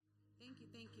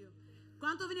Thank you.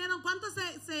 ¿Cuántos vinieron? ¿Cuántos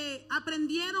se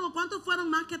aprendieron? ¿O cuántos fueron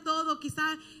más que todo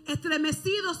quizás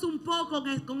estremecidos un poco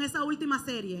con esa última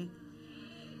serie?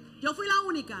 Yo fui la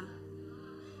única.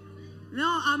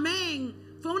 No, amén.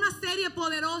 Fue una serie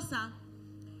poderosa.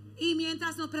 Y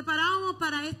mientras nos preparábamos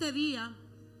para este día,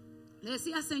 le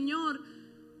decía, Señor,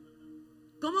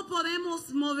 ¿cómo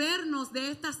podemos movernos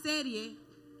de esta serie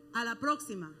a la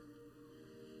próxima?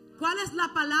 ¿Cuál es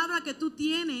la palabra que tú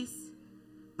tienes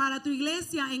para tu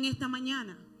iglesia en esta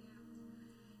mañana?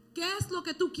 ¿Qué es lo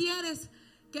que tú quieres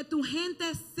que tu gente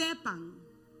sepan?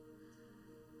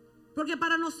 Porque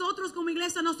para nosotros como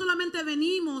iglesia no solamente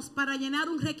venimos para llenar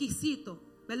un requisito,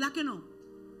 ¿verdad que no?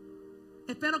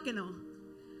 Espero que no.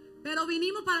 Pero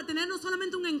vinimos para tener no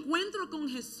solamente un encuentro con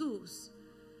Jesús,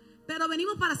 pero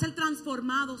venimos para ser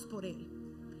transformados por Él.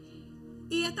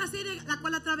 Y esta serie, la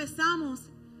cual atravesamos,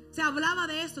 se hablaba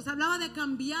de esto, se hablaba de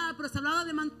cambiar, pero se hablaba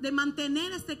de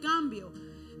mantener este cambio,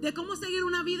 de cómo seguir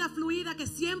una vida fluida que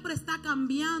siempre está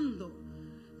cambiando,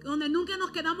 donde nunca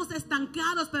nos quedamos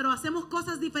estancados, pero hacemos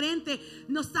cosas diferentes,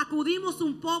 nos sacudimos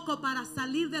un poco para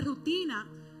salir de rutina,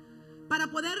 para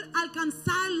poder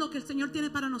alcanzar lo que el Señor tiene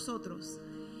para nosotros.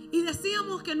 Y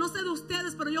decíamos que no sé de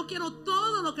ustedes, pero yo quiero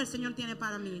todo lo que el Señor tiene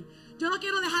para mí. Yo no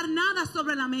quiero dejar nada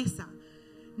sobre la mesa.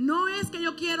 No es que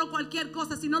yo quiero cualquier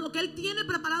cosa, sino lo que Él tiene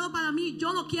preparado para mí,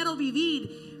 yo lo quiero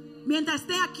vivir mientras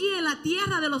esté aquí en la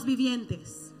tierra de los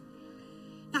vivientes.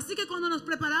 Así que cuando nos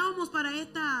preparábamos para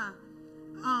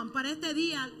este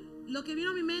día, lo que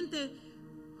vino a mi mente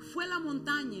fue la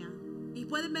montaña. Y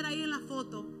pueden ver ahí en la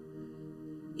foto.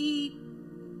 Y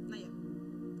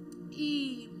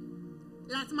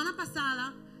la semana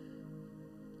pasada,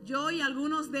 yo y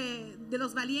algunos de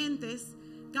los valientes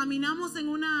caminamos en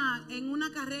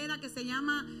una carrera que se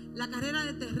llama la carrera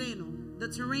de terreno, the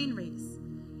terrain race,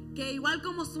 que igual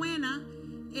como suena,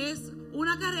 es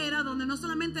una carrera donde no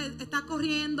solamente está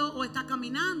corriendo o está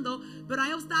caminando, pero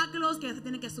hay obstáculos que se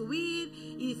tienen que subir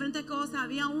y diferentes cosas.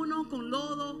 Había uno con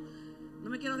lodo, no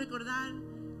me quiero recordar,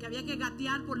 que había que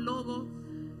gatear por lodo.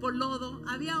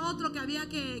 Había otro que había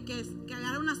que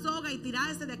agarrar una soga y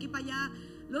tirarse de aquí para allá.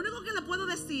 Lo único que le puedo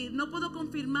decir, no puedo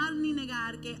confirmar ni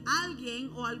negar que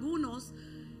alguien o algunos,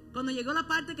 cuando llegó la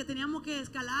parte que teníamos que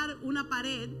escalar una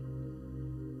pared,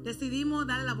 decidimos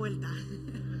darle la vuelta.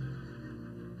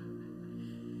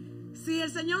 Si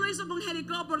el Señor lo hizo con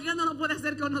Jericó, ¿por qué no lo puede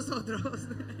hacer con nosotros?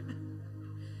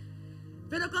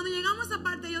 Pero cuando llegamos a esa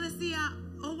parte yo decía,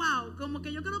 oh wow, como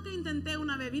que yo creo que intenté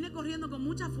una vez, vine corriendo con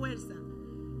mucha fuerza.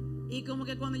 Y como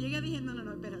que cuando llegué dije, no,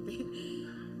 espérate.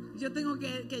 Yo tengo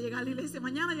que llegar a la iglesia.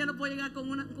 Mañana ya no puedo llegar con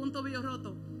un tobillo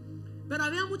roto. Pero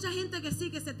había mucha gente que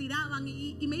sí, que se tiraban.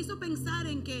 Y me hizo pensar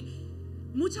en que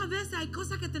muchas veces hay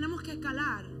cosas que tenemos que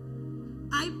escalar.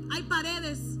 Hay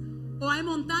paredes o hay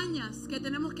montañas que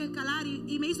tenemos que escalar.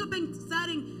 Y me hizo pensar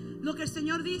en lo que el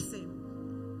Señor dice.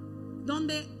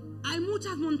 Donde hay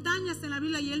muchas montañas en la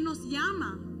Biblia y Él nos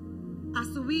llama a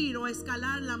subir o a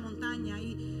escalar la montaña.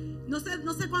 Y no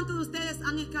sé cuántos de ustedes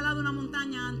han escalado una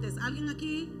montaña antes. ¿Alguien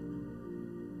aquí?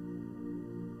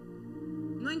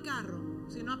 No en carro,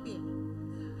 sino a pie.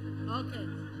 Ok.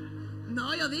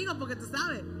 No, yo digo porque tú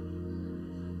sabes.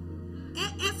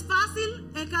 ¿Es fácil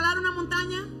escalar una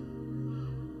montaña?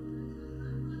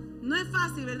 No es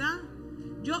fácil, ¿verdad?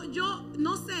 Yo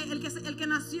no sé, el que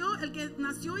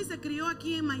nació y se crió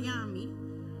aquí en Miami,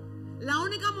 la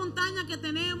única montaña que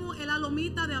tenemos es la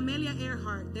lomita de Amelia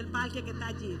Earhart, del parque que está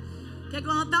allí. Que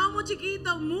cuando estábamos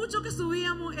chiquitos, mucho que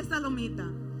subíamos esa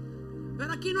lomita.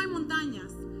 Pero aquí no hay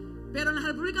montañas. Pero en la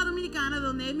República Dominicana,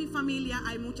 donde es mi familia,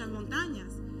 hay muchas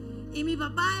montañas. Y mi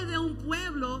papá es de un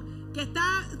pueblo que está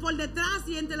por detrás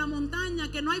y entre la montaña,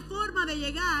 que no hay forma de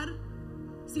llegar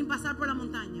sin pasar por la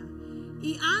montaña.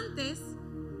 Y antes,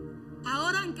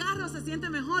 ahora en carro se siente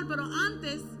mejor, pero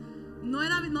antes no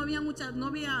había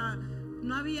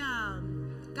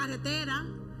carretera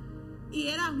y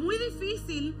era muy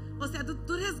difícil. O sea, tú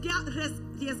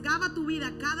arriesgabas tu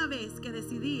vida cada vez que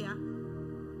decidía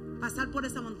pasar por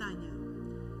esa montaña.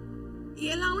 Y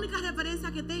es la única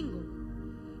referencia que tengo.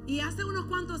 Y hace unos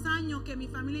cuantos años que mi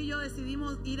familia y yo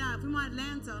decidimos fuimos a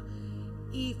Atlanta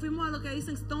y fuimos a lo que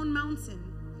dicen Stone Mountain.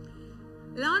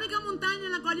 La única montaña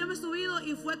en la cual yo me he subido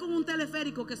y fue con un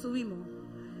teleférico que subimos.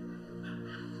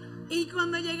 Y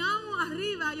cuando llegamos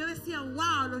arriba, yo decía,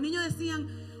 wow, los niños decían,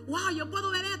 wow, yo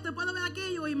puedo ver esto, puedo ver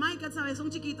aquello. Y Michael, ¿sabes? Un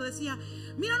chiquito decía,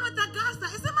 mira nuestra casa,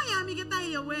 ese es Miami que está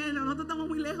ahí. Yo, bueno, nosotros estamos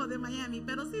muy lejos de Miami,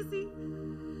 pero sí.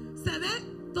 Se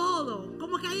ve todo,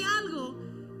 como que hay algo,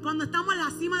 cuando estamos en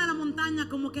la cima de la montaña,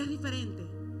 como que es diferente,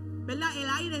 ¿verdad? El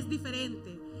aire es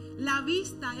diferente, la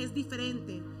vista es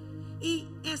diferente. Y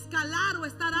escalar o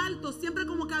estar alto, siempre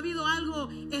como que ha habido algo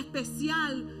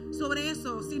especial sobre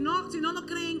eso. Si no lo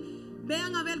creen,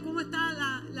 vean a ver cómo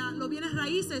está los bienes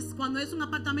raíces cuando es un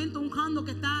apartamento, un condo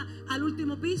que está al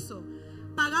último piso.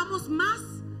 Pagamos más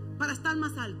para estar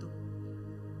más alto,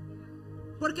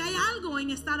 porque hay algo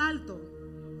en estar alto.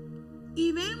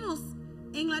 Y vemos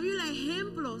en la Biblia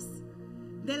ejemplos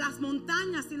de las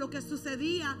montañas y lo que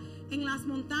sucedía en las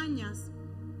montañas.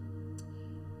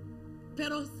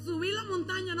 Pero subir la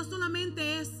montaña no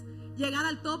solamente es llegar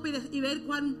al tope y ver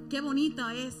qué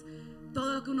bonita es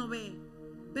todo lo que uno ve.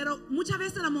 Pero muchas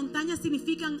veces las montañas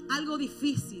significan algo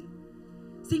difícil,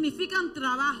 significan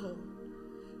trabajo,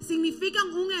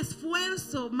 significan un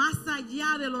esfuerzo más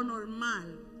allá de lo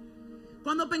normal.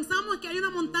 Cuando pensamos que hay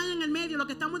una montaña en el medio, lo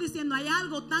que estamos diciendo, hay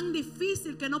algo tan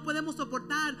difícil que no podemos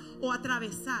soportar o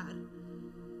atravesar.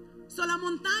 La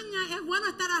montaña es bueno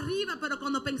estar arriba, pero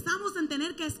cuando pensamos en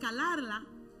tener que escalarla,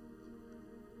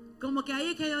 como que ahí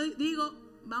es que yo digo,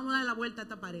 vamos a dar la vuelta a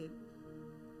esta pared.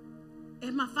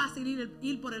 Es más fácil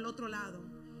ir por el otro lado.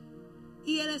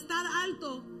 Y el estar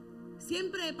alto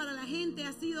siempre para la gente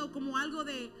ha sido como algo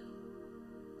de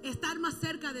estar más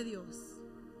cerca de Dios.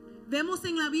 Vemos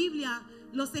en la Biblia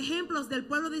los ejemplos del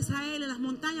pueblo de Israel en las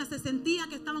montañas, se sentía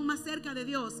que estaban más cerca de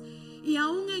Dios. Y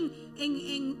aún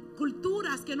en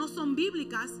culturas que no son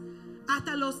bíblicas,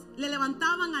 hasta le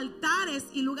levantaban altares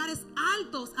y lugares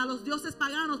altos a los dioses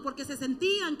paganos, porque se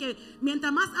sentían que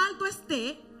mientras más alto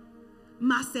esté,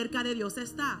 más cerca de Dios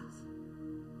estás.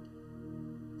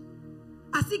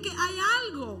 Así que hay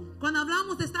algo cuando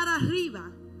hablamos de estar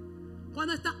arriba,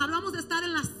 cuando hablamos de estar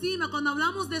en la cima, cuando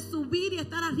hablamos de subir y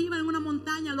estar arriba en una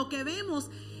montaña, lo que vemos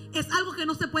es algo que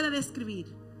no se puede describir.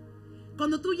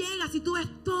 Cuando tú llegas y tú ves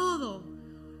todo,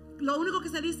 lo único que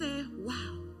se dice es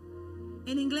wow.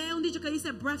 En inglés hay un dicho que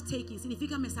dice breathtaking,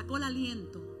 significa me sacó el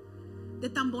aliento de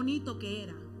tan bonito que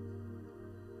era.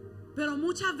 Pero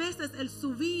muchas veces el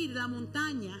subir la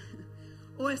montaña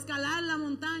o escalar la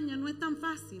montaña no es tan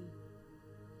fácil.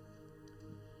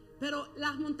 Pero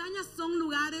las montañas son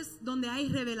lugares donde hay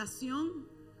revelación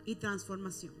y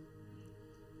transformación.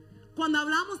 Cuando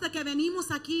hablamos de que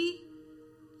venimos aquí,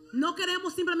 no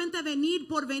queremos simplemente venir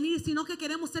por venir, sino que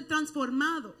queremos ser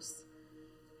transformados.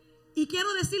 Y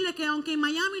quiero decirle que aunque en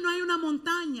Miami no hay una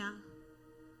montaña,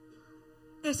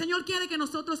 el Señor quiere que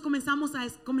nosotros comencemos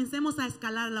a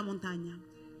escalar la montaña.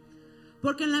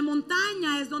 Porque en la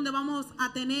montaña es donde vamos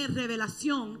a tener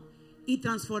revelación y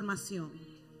transformación.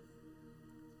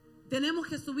 Tenemos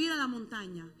que subir a la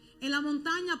montaña. En la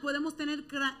montaña podemos tener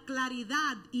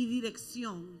claridad y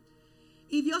dirección.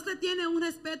 Y Dios le tiene un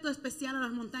respeto especial a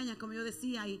las montañas, como yo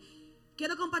decía. Y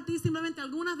quiero compartir simplemente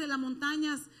algunas de las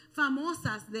montañas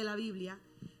famosas de la Biblia.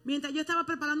 Mientras yo estaba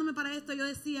preparándome para esto, yo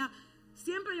decía,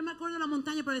 siempre yo me acuerdo de la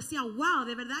montaña, pero decía, wow,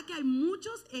 de verdad que hay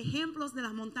muchos ejemplos de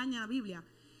las montañas en la Biblia.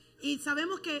 Y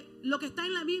sabemos que lo que está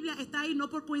en la Biblia está ahí no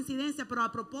por coincidencia, pero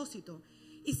a propósito.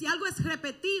 Y si algo es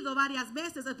repetido varias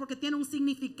veces es porque tiene un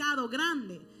significado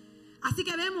grande. Así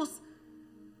que vemos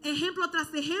ejemplo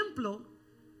tras ejemplo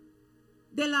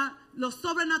de lo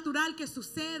sobrenatural que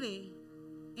sucede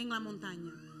en la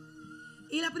montaña.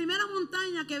 Y la primera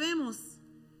montaña que vemos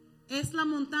es la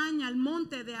montaña, el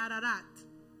monte de Ararat.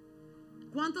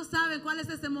 ¿Cuántos saben cuál es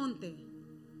ese monte?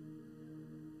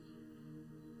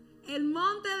 El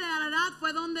monte de Ararat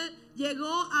fue donde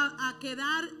llegó a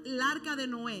quedar el arca de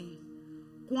Noé.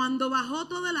 Cuando bajó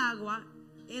todo el agua,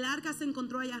 el arca se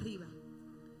encontró allá arriba.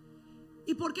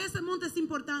 ¿Y por qué ese monte es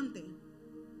importante?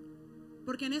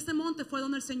 Porque en ese monte fue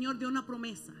donde el Señor dio una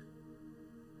promesa.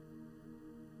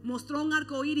 Mostró un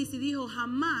arco iris y dijo,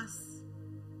 jamás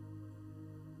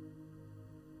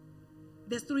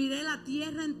destruiré la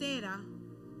tierra entera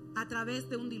a través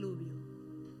de un diluvio.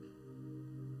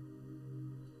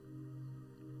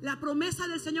 La promesa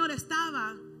del Señor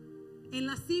estaba en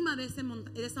la cima de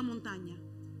esa montaña.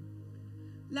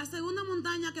 La segunda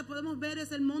montaña que podemos ver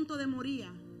es el monte de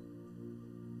Moría,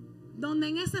 donde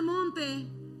en ese monte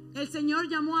el Señor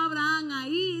llamó a Abraham a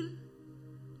ir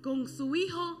con su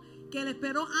hijo que le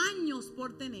esperó años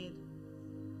por tener.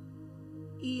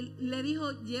 Y le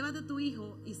dijo, llévate tu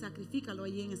hijo y sacrifícalo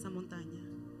allí en esa montaña.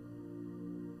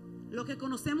 Lo que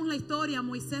conocemos la historia,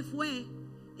 Moisés fue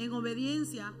en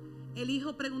obediencia, el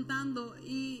hijo preguntando,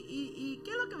 ¿y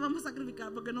qué es lo que vamos a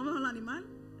sacrificar? Porque no veo el animal.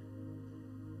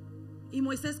 Y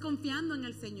Moisés confiando en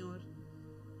el Señor.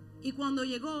 Y cuando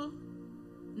llegó,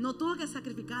 no tuvo que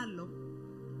sacrificarlo.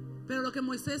 Pero lo que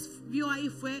Moisés vio ahí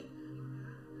fue,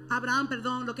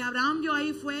 lo que Abraham vio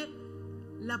ahí fue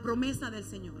la promesa del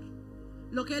Señor.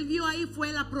 Lo que él vio ahí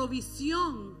fue la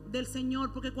provisión del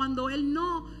Señor. Porque cuando él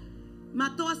no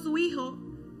mató a su hijo,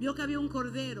 vio que había un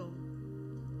cordero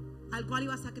al cual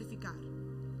iba a sacrificar.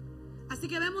 Así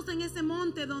que vemos en ese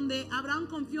monte donde Abraham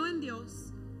confió en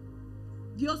Dios.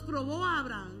 Dios probó a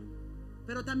Abraham,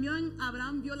 pero también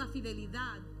Abraham vio la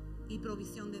fidelidad y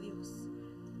provisión de Dios.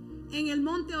 En el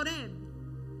monte Horeb,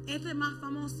 este más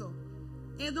famoso,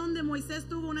 es donde Moisés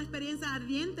tuvo una experiencia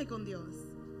ardiente con Dios.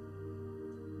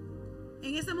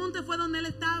 En ese monte fue donde él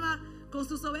estaba con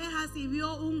sus ovejas y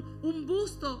vio un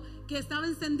busto que estaba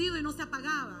encendido y no se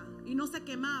apagaba y no se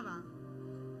quemaba.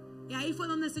 Y ahí fue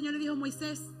donde el Señor le dijo: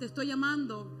 Moisés, te estoy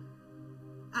llamando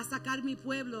a sacar mi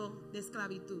pueblo de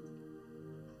esclavitud.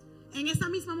 En esa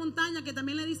misma montaña que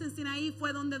también le dicen Sinaí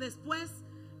fue donde después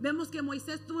vemos que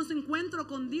Moisés tuvo su encuentro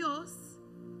con Dios.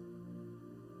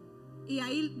 Y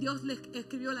ahí Dios le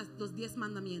escribió los 10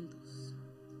 mandamientos.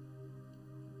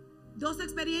 2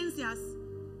 experiencias,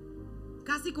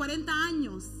 casi 40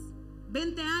 años,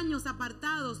 20 años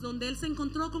apartados, donde él se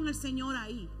encontró con el Señor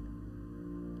ahí.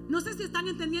 No sé si están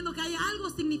entendiendo que hay algo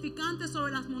significante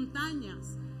sobre las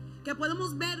montañas que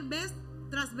podemos ver vez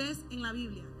tras vez en la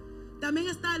Biblia. También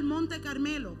está el monte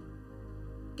Carmelo,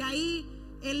 que ahí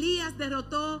Elías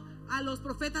derrotó a los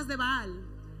profetas de Baal.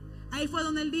 Ahí fue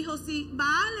donde él dijo: si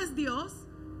Baal es Dios,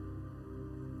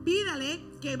 pídale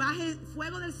que baje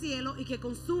fuego del cielo y que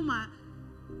consuma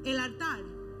el altar.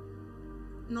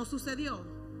 No sucedió.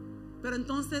 Pero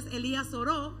entonces Elías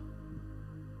oró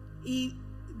y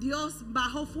Dios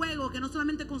bajó fuego que no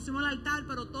solamente consumió el altar,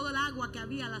 pero todo el agua que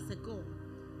había la secó.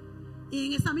 Y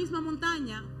en esa misma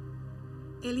montaña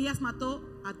Elías mató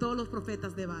a todos los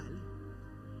profetas de Baal.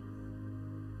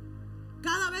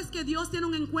 Cada vez que Dios tiene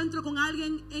un encuentro con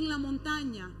alguien en la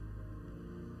montaña,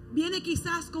 viene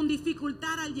quizás con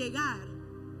dificultad al llegar,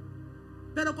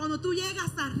 pero cuando tú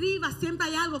llegas arriba siempre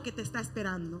hay algo que te está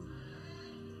esperando.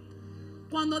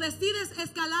 Cuando decides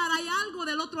escalar, hay algo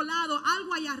del otro lado,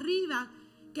 algo allá arriba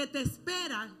que te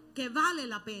espera, que vale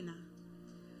la pena.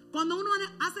 Cuando uno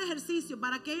hace ejercicio,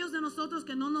 para aquellos de nosotros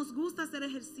que no nos gusta hacer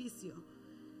ejercicio,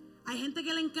 hay gente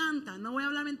que le encanta, no voy a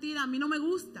hablar mentira, a mí no me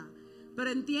gusta, pero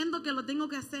entiendo que lo tengo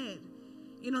que hacer.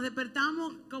 Y nos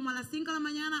despertamos como a las 5 de la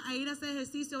mañana a ir a hacer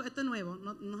ejercicio. Esto es nuevo,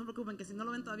 no se preocupen que si no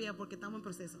lo ven todavía porque estamos en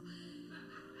proceso.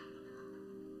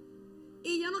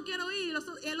 Y yo no quiero ir.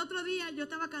 El otro día yo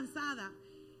estaba cansada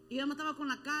y yo me estaba con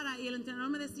la cara y el entrenador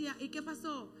me decía: ¿y qué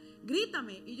pasó?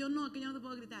 Grítame. Y yo: no, es que yo no te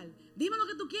puedo gritar. Dime lo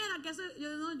que tú quieras. Que eso,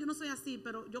 yo no soy así,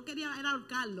 pero yo quería era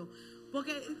ahorcarlo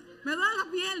porque me duele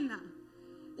la pierna.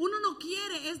 Uno no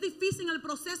quiere, es difícil en el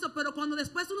proceso, pero cuando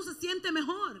después uno se siente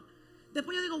mejor,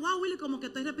 después yo digo: wow, Willy, como que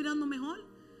estoy respirando mejor,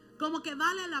 como que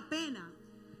vale la pena.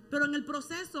 Pero en el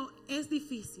proceso es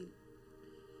difícil.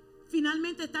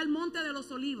 Finalmente está el monte de los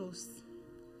olivos,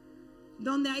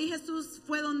 donde ahí Jesús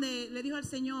fue donde le dijo al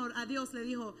Señor, a Dios le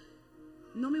dijo: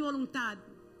 no mi voluntad,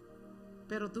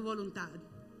 pero tu voluntad.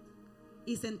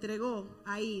 Y se entregó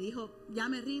ahí, dijo: ya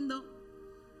me rindo,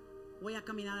 voy a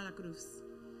caminar a la cruz.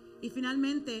 Y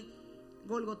finalmente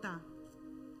Golgotá,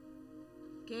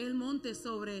 que es el monte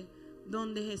sobre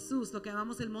donde Jesús, lo que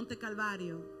llamamos el monte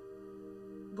Calvario,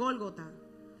 Gólgota,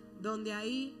 donde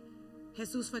ahí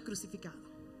Jesús fue crucificado.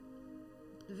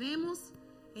 Vemos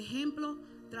ejemplo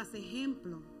tras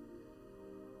ejemplo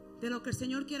de lo que el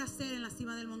Señor quiere hacer en la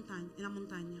cima del en la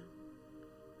montaña.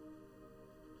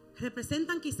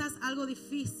 Representan quizás algo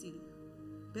difícil,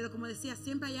 pero como decía,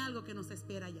 siempre hay algo que nos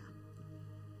espera allá.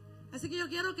 Así que yo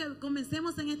quiero que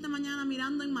comencemos en esta mañana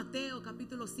mirando en Mateo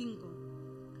capítulo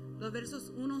 5, los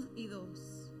versos 1 y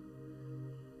 2.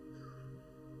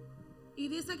 Y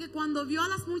dice que cuando vio a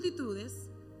las multitudes,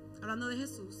 hablando de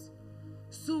Jesús,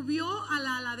 subió a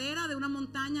la ladera de una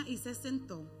montaña y se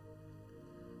sentó.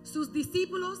 Sus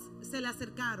discípulos se le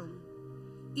acercaron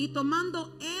y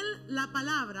tomando él la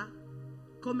palabra,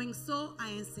 comenzó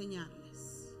a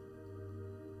enseñarles.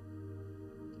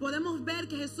 Podemos ver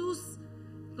que Jesús,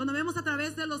 cuando vemos a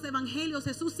través de los evangelios,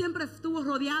 Jesús siempre estuvo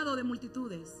rodeado de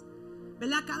multitudes,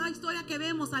 ¿verdad? Cada historia que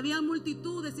vemos había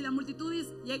multitudes y las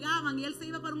multitudes llegaban y él se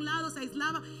iba para un lado, se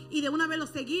aislaba y de una vez lo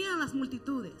seguían las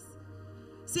multitudes.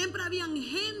 Siempre habían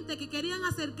gente que querían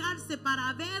acercarse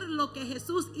para ver lo que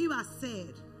Jesús iba a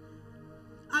hacer.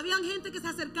 Habían gente que se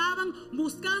acercaban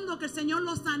buscando que el Señor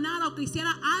los sanara o que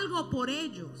hiciera algo por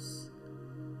ellos.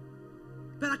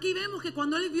 Pero aquí vemos que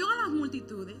cuando él vio a las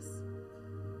multitudes,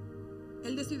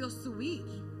 él decidió subir.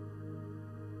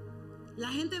 La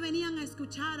gente venía a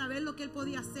escuchar, a ver lo que él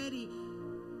podía hacer, y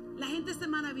la gente se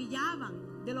maravillaba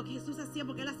de lo que Jesús hacía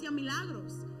porque él hacía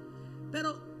milagros.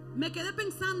 Pero me quedé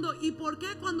pensando, ¿y por qué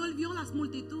cuando él vio las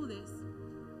multitudes,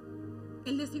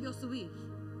 él decidió subir?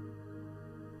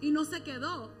 Y no se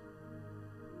quedó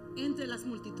entre las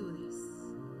multitudes.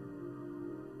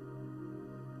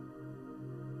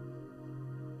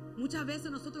 Muchas veces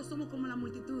nosotros somos como las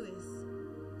multitudes,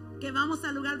 que vamos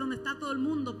al lugar donde está todo el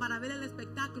mundo para ver el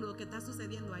espectáculo que está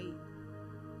sucediendo ahí.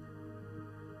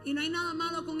 Y no hay nada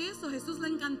malo con eso. Jesús le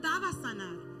encantaba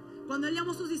sanar. Cuando Él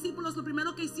llamó a sus discípulos, lo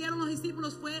primero que hicieron los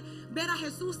discípulos fue ver a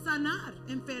Jesús sanar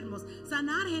enfermos,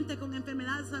 sanar gente con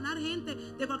enfermedades, sanar gente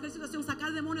de cualquier situación,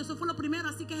 sacar demonios. Eso fue lo primero.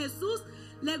 Así que Jesús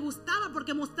le gustaba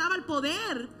porque mostraba el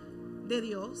poder de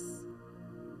Dios.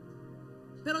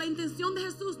 Pero la intención de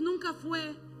Jesús nunca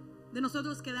fue de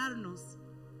nosotros quedarnos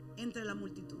entre la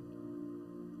multitud.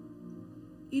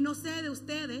 Y no sé de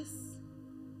ustedes,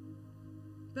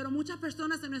 pero muchas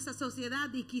personas en nuestra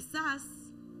sociedad, y quizás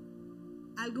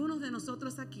algunos de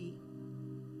nosotros aquí,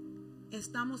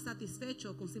 estamos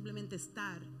satisfechos con simplemente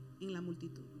estar en la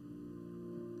multitud.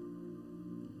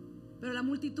 Pero la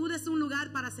multitud es un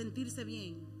lugar para sentirse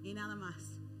bien y nada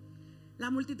más.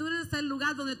 La multitud es el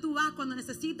lugar donde tú vas cuando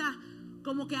necesitas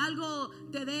como que algo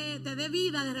te dé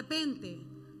vida de repente.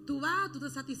 Tú vas, tú te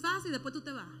satisfaces y después tú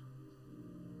te vas.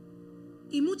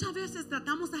 Y muchas veces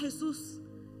tratamos a Jesús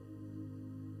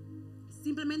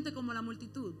simplemente como la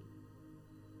multitud.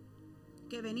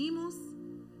 Que venimos,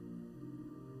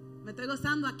 me estoy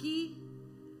gozando aquí,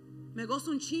 me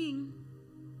gozo un chin,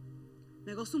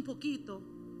 me gozo un poquito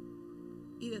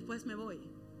y después me voy.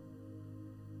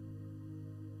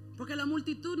 Porque la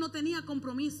multitud no tenía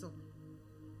compromiso.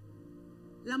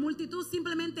 La multitud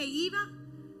simplemente iba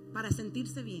para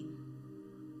sentirse bien.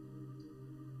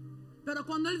 Pero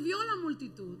cuando Él vio la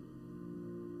multitud,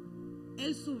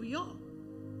 Él subió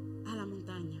a la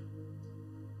montaña.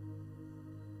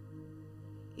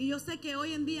 Y yo sé que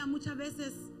hoy en día muchas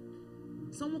veces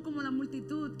somos como la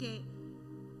multitud que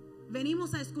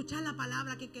venimos a escuchar la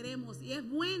palabra que queremos. Y es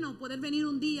bueno poder venir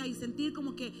un día y sentir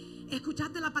como que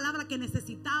escuchaste la palabra que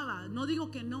necesitaba. No digo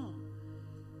que no.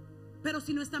 Pero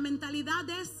si nuestra mentalidad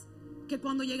es que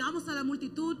cuando llegamos a la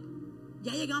multitud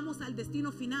ya llegamos al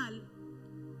destino final,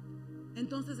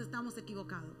 entonces estamos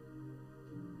equivocados.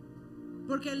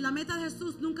 Porque la meta de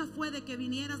Jesús nunca fue de que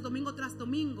vinieras domingo tras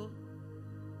domingo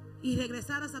y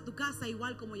regresaras a tu casa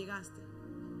igual como llegaste.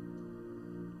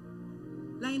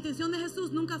 La intención de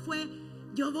Jesús nunca fue: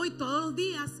 yo voy todos los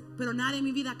días, pero nada en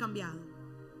mi vida ha cambiado.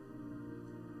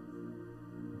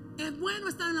 Es bueno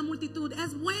estar en la multitud,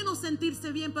 es bueno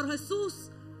sentirse bien, pero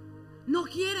Jesús no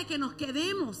quiere que nos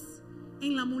quedemos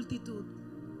en la multitud.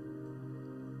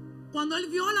 Cuando Él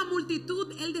vio a la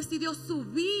multitud, Él decidió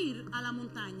subir a la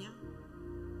montaña.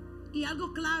 Y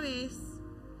algo clave es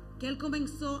que Él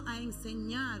comenzó a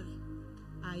enseñar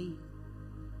ahí.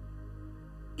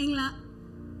 En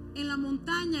la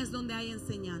montaña es donde hay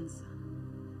enseñanza.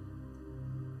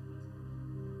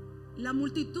 La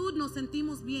multitud nos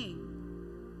sentimos bien,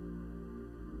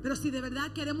 pero si de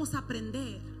verdad queremos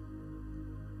aprender,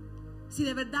 si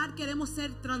de verdad queremos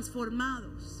ser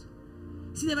transformados,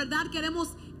 si de verdad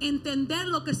queremos entender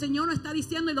lo que el Señor nos está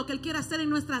diciendo y lo que Él quiere hacer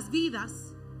en nuestras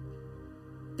vidas,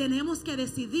 tenemos que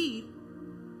decidir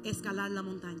escalar la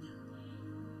montaña.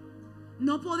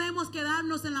 No podemos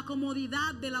quedarnos en la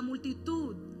comodidad de la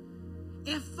multitud.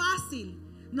 Es fácil,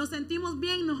 nos sentimos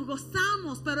bien, nos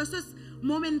gozamos, pero eso es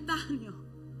momentáneo,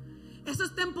 eso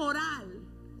es temporal.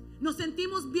 Nos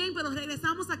sentimos bien, pero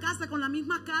regresamos a casa con las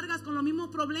mismas cargas, con los mismos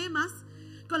problemas,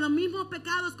 con los mismos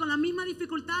pecados, con las mismas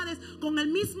dificultades, con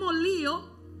el mismo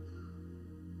lío,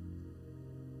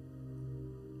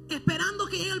 esperando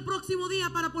que llegue el próximo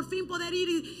día para por fin poder ir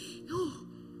y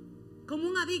como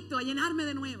un adicto a llenarme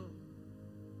de nuevo.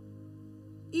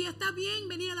 Y está bien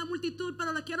venir a la multitud,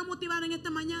 pero le quiero motivar en esta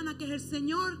mañana que el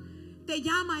Señor te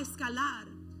llama a escalar,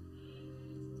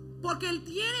 porque Él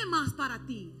tiene más para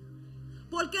ti,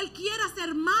 porque Él quiere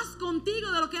hacer más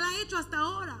contigo de lo que Él ha hecho hasta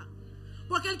ahora,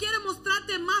 porque Él quiere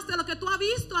mostrarte más de lo que tú has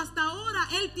visto hasta ahora.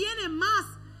 Él tiene más.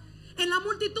 En la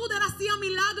multitud Él hacía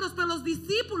milagros, pero los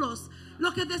discípulos,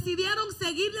 los que decidieron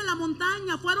seguirle la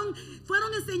montaña, fueron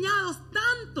enseñados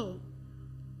tanto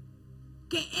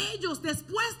que ellos,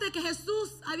 después de que Jesús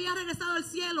había regresado al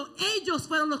cielo, ellos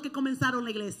fueron los que comenzaron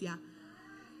la iglesia.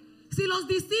 Si los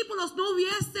discípulos no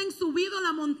hubiesen subido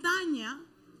la montaña,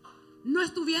 no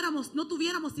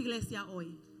tuviéramos iglesia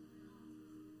hoy,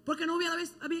 porque no hubiera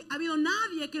habido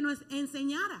nadie que nos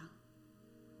enseñara.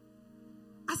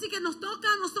 Así que nos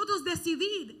toca a nosotros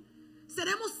decidir.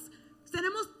 Seremos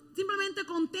simplemente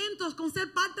contentos con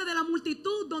ser parte de la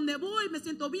multitud donde voy, me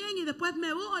siento bien y después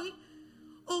me voy.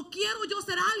 ¿O quiero yo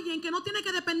ser alguien que no tiene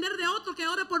que depender de otro que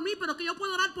ore por mí, pero que yo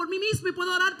puedo orar por mí mismo y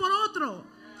puedo orar por otro?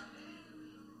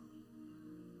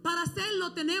 Para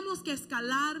hacerlo tenemos que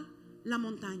escalar la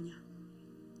montaña.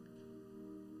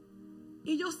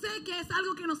 Y yo sé que es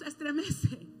algo que nos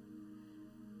estremece,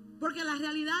 porque la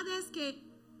realidad es que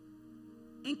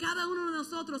En cada uno de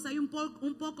nosotros hay un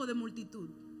poco de multitud.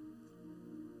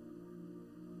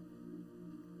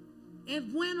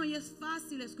 Es bueno y es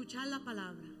fácil escuchar la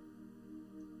palabra,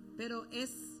 pero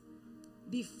es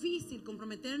difícil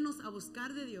comprometernos a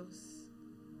buscar de Dios,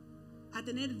 a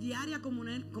tener diaria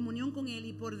comunión con Él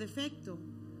y por defecto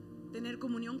tener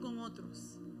comunión con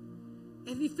otros.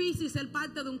 Es difícil ser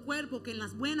parte de un cuerpo que en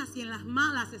las buenas y en las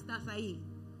malas estás ahí.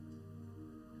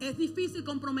 Es difícil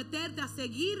comprometerte a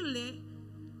seguirle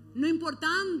no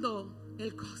importando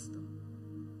el costo.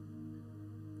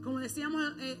 Como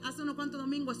decíamos hace unos cuantos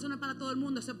domingos, eso no es para todo el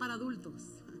mundo, eso es para adultos.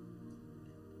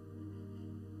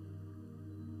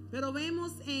 Pero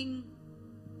vemos en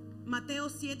Mateo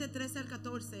 7, 13 al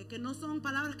 14, que no son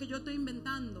palabras que yo estoy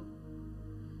inventando,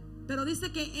 pero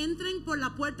dice que entren por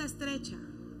la puerta estrecha,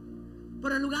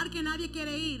 por el lugar que nadie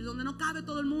quiere ir, donde no cabe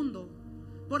todo el mundo,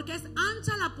 porque es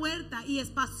ancha la puerta y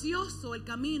espacioso el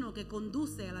camino que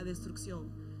conduce a la destrucción,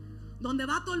 donde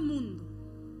va todo el mundo.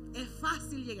 Es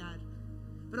fácil llegar,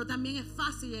 pero también es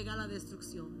fácil llegar a la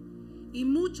destrucción, y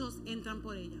muchos entran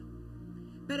por ella.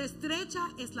 Pero estrecha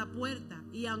es la puerta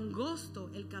y angosto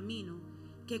el camino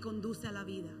que conduce a la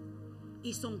vida,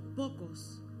 y son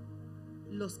pocos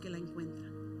los que la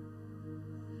encuentran.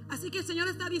 Así que el Señor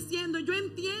está diciendo, yo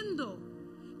entiendo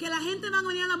que la gente va a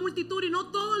venir a la multitud y no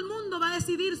todo el mundo va a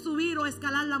decidir subir o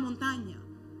escalar la montaña,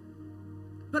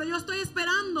 pero yo estoy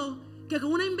esperando que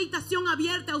con una invitación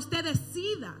abierta usted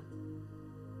decida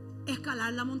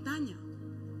escalar la montaña.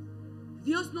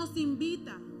 Dios nos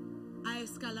invita a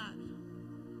escalar.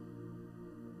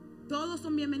 Todos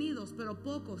son bienvenidos, pero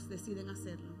pocos deciden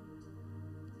hacerlo.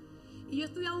 Y yo he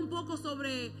estudiado un poco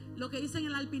sobre lo que dicen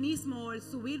el alpinismo o el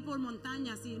subir por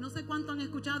montañas, y no sé cuánto han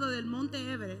escuchado del monte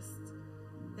Everest.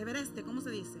 ¿Cómo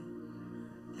se dice?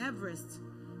 Everest.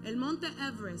 El monte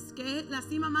Everest, que es la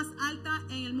cima más alta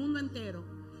en el mundo entero.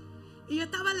 Y yo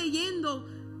estaba leyendo,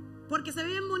 porque se ve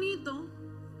bien bonito,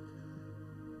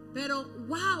 pero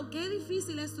wow, qué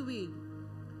difícil es subir.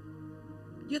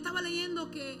 Yo estaba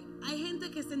leyendo que hay gente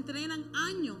que se entrenan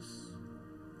años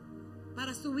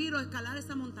para subir o escalar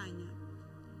esa montaña.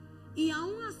 Y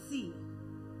aún así,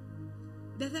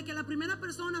 desde que la primera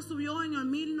persona subió en el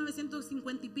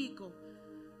 1950 y pico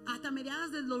hasta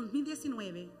mediados del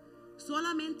 2019,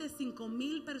 solamente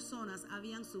 5,000 personas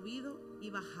habían subido y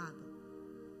bajado.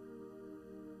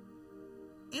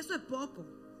 Eso es poco,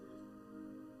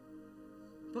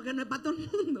 porque no es para todo el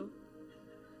mundo.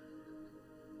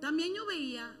 También yo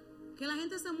veía que la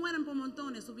gente se mueren por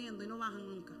montones subiendo y no bajan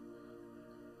nunca.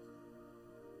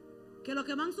 Que los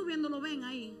que van subiendo lo ven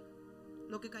ahí,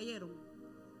 los que cayeron.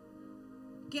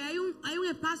 Que hay un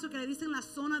espacio que le dicen la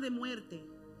zona de muerte,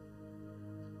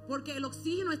 porque el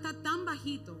oxígeno está tan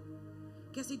bajito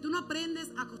que si tú no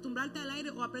aprendes a acostumbrarte al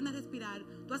aire o aprendes a respirar,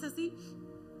 tú haces así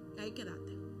y ahí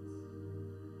quedaste.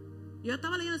 Yo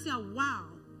estaba leyendo y decía, wow.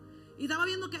 Y estaba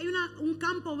viendo que hay un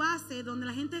campo base donde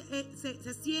la gente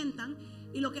se sientan,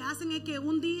 y lo que hacen es que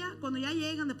un día, cuando ya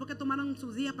llegan, después que tomaron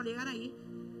sus días para llegar ahí,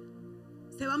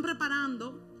 se van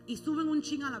preparando y suben un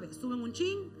chin a la vez. Suben un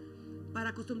chin para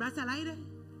acostumbrarse al aire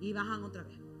y bajan otra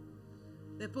vez.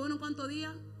 Después de unos cuantos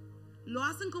días, lo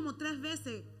hacen como 3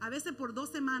 veces, a veces por 2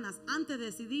 semanas, antes de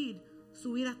decidir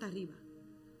subir hasta arriba.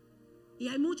 Y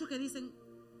hay muchos que dicen,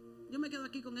 yo me quedo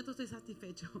aquí, con esto estoy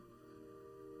satisfecho.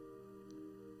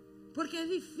 Porque es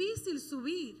difícil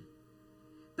subir.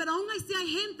 Pero aún así hay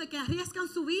gente que arriesgan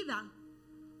su vida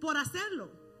por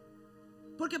hacerlo.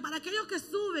 Porque para aquellos que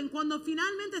suben, cuando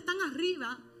finalmente están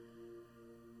arriba,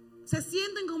 se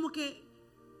sienten como que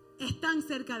están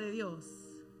cerca de Dios.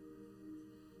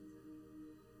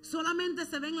 Solamente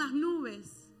se ven las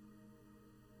nubes.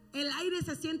 El aire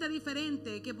se siente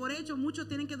diferente, que por hecho muchos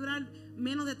tienen que durar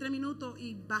menos de 3 minutos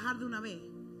y bajar de una vez.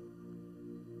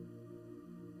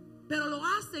 Pero lo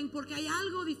hacen porque hay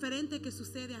algo diferente que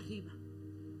sucede arriba.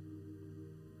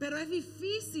 Pero es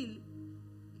difícil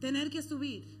tener que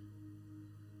subir.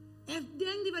 Es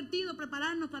bien divertido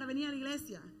prepararnos para venir a la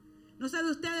iglesia. No sé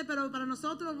de ustedes, pero para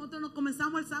nosotros nos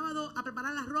comenzamos el sábado a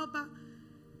preparar la ropa,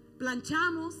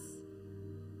 planchamos,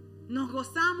 nos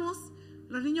gozamos.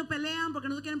 Los niños pelean porque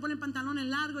no se quieren poner pantalones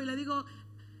largos, y les digo,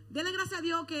 denle gracias a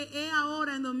Dios que es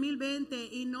ahora en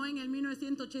 2020 y no en el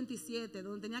 1987,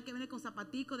 donde tenía que venir con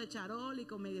zapaticos de charol y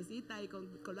con mediecita y con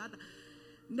colata.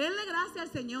 Denle gracias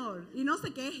al Señor y no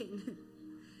se quejen.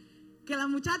 Que las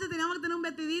muchachas teníamos que tener un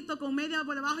vestidito con media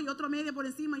por debajo y otro media por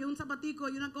encima, y un zapatico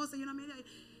y una cosa y una media.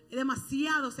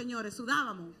 Demasiado, señores,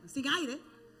 sudábamos sin aire.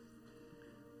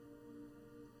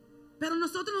 Pero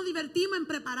nosotros nos divertimos en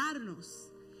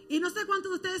prepararnos. Y no sé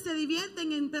cuántos de ustedes se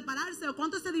divierten en prepararse, o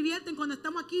cuántos se divierten cuando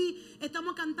estamos aquí,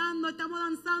 estamos cantando, estamos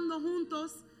danzando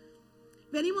juntos.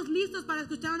 Venimos listos para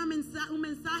escuchar un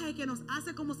mensaje que nos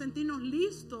hace como sentirnos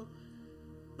listos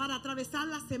para atravesar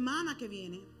la semana que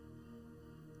viene.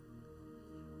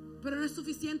 Pero no es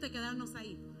suficiente quedarnos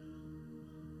ahí.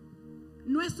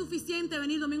 No es suficiente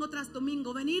venir domingo tras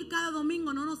domingo. Venir cada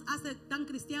domingo no nos hace tan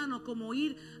cristianos como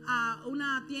ir a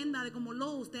una tienda de como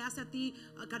Lowe's te hace a ti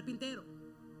carpintero.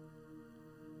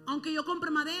 Aunque yo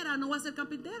compre madera, no voy a ser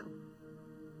carpintero.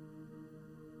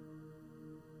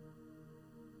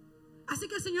 Así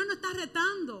que el Señor nos está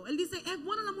retando. Él dice, es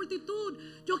buena la multitud.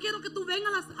 Yo quiero que tú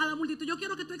vengas a la multitud. Yo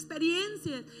quiero que tú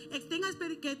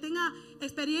que tenga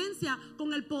experiencia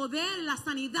con el poder, la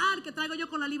sanidad que traigo yo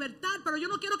con la libertad. Pero yo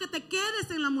no quiero que te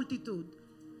quedes en la multitud.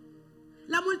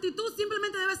 La multitud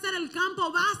simplemente debe ser el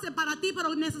campo base para ti.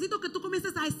 Pero necesito que tú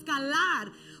comiences a escalar.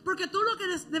 Porque tú lo que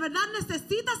de verdad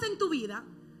necesitas en tu vida,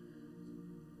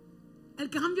 el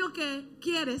cambio que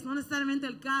quieres, no necesariamente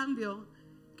el cambio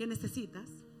que necesitas.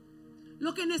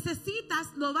 Lo que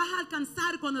necesitas lo vas a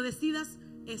alcanzar cuando decidas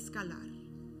escalar.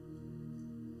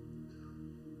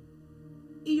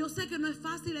 Y yo sé que no es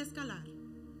fácil escalar.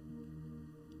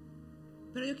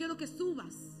 Pero yo quiero que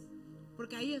subas.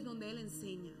 Porque ahí es donde Él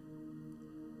enseña.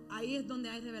 Ahí es donde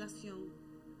hay revelación.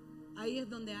 Ahí es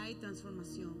donde hay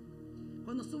transformación.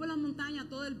 Cuando sube la montaña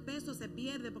todo el peso se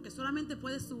pierde. Porque solamente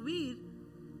puedes subir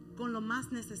con lo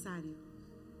más necesario.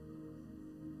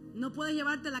 No puedes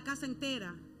llevarte la casa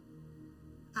entera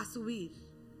a subir,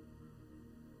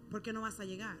 porque no vas a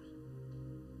llegar.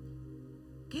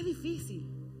 Qué difícil.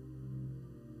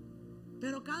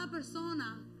 Pero cada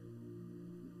persona,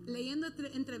 leyendo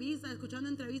entrevistas, escuchando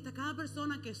entrevistas, cada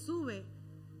persona que sube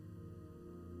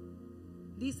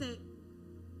dice,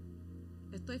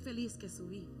 estoy feliz que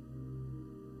subí,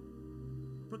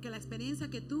 porque la experiencia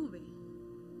que tuve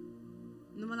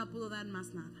no me la pudo dar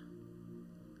más nada.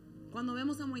 Cuando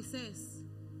vemos a Moisés,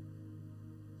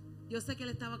 yo sé que él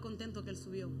estaba contento que él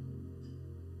subió.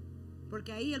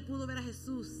 Porque ahí él pudo ver a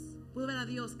Jesús, pudo ver a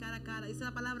Dios cara a cara. Dice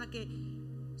la palabra que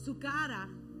su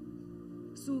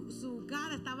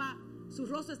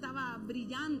rostro estaba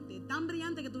brillante, tan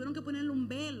brillante que tuvieron que ponerle un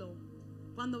velo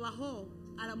cuando bajó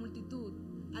a la multitud,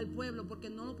 al pueblo, porque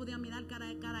no lo podían mirar cara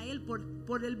a cara a él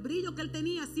por el brillo que él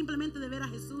tenía simplemente de ver a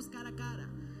Jesús cara a cara.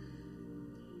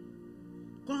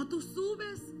 Cuando tú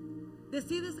subes,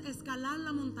 decides escalar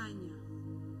la montaña.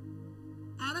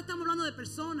 Ahora estamos hablando de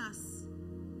personas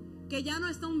que ya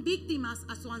no son víctimas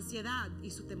a su ansiedad y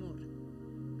su temor,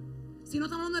 sino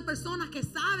estamos hablando de personas que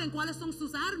saben cuáles son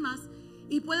sus armas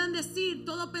y pueden decir,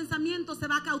 todo pensamiento se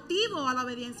va cautivo a la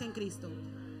obediencia en Cristo.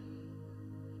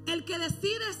 El que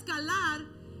decide escalar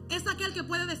es aquel que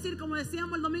puede decir, como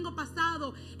decíamos el domingo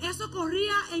pasado, eso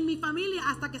corría en mi familia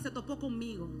hasta que se topó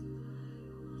conmigo.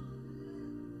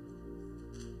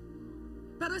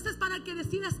 Pero ese es para el que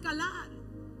decide escalar.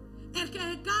 El que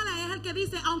escala es el que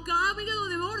dice, aunque ha habido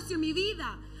divorcio en mi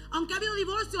vida, aunque ha habido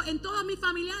divorcio en todos mis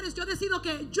familiares, yo decido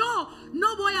que yo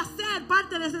no voy a ser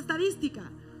parte de esa estadística.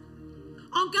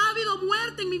 Aunque ha habido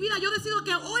muerte en mi vida, yo decido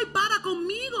que hoy para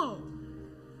conmigo.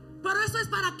 Pero eso es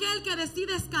para aquel que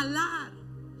decide escalar.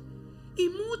 Y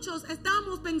muchos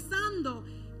estamos pensando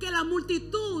que la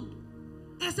multitud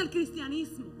es el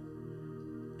cristianismo.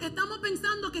 Estamos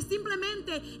pensando que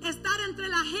simplemente estar entre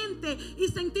la gente y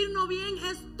sentirnos bien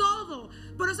es todo.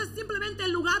 Pero eso es simplemente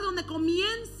el lugar donde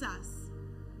comienzas.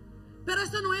 Pero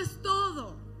eso no es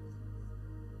todo.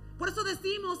 Por eso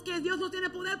decimos que Dios no tiene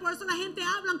poder. Por eso la gente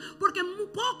habla. Porque muy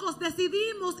pocos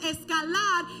decidimos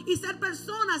escalar y ser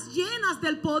personas llenas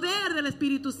del poder del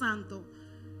Espíritu Santo.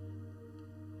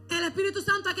 El Espíritu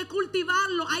Santo hay que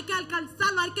cultivarlo, hay que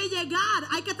alcanzarlo, hay que llegar,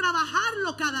 hay que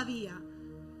trabajarlo cada día.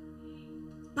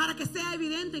 Para que sea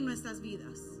evidente en nuestras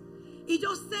vidas. Y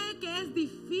yo sé que es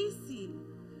difícil.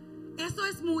 Eso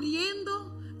es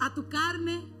muriendo a tu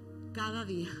carne cada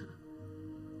día.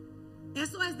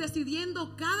 Eso es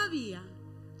decidiendo cada día,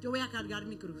 yo voy a cargar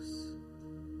mi cruz.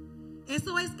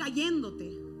 Eso es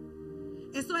cayéndote.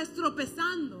 Eso es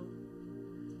tropezando.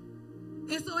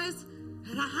 Eso es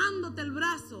rajándote el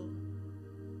brazo,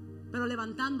 pero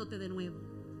levantándote de nuevo.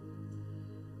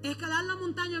 Escalar la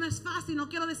montaña no es fácil. No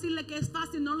quiero decirle que es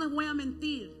fácil, no les voy a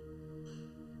mentir.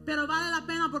 Pero vale la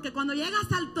pena, porque cuando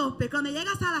llegas al tope, cuando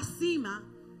llegas a la cima,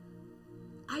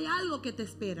 hay algo que te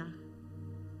espera,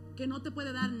 que no te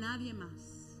puede dar nadie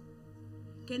más,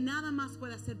 que nada más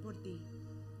puede hacer por ti.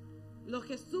 Los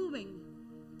que suben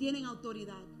tienen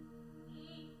autoridad.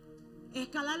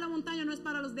 Escalar la montaña no es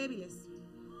para los débiles.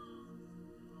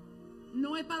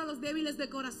 No es para los débiles de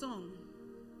corazón.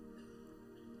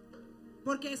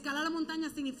 Porque escalar la montaña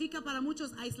significa para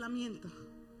muchos aislamiento.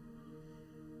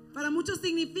 Para muchos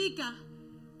significa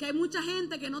que hay mucha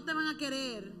gente que no te van a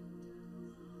querer.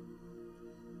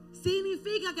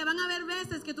 significa que van a haber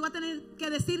veces que tú vas a tener que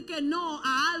decir que no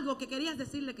a algo que querías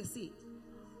decirle que sí.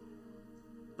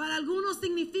 Para algunos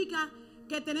significa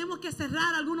que tenemos que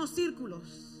cerrar algunos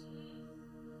círculos.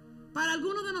 Para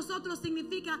algunos de nosotros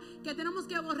significa que tenemos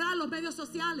que borrar los medios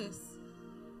sociales.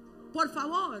 Por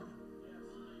favor.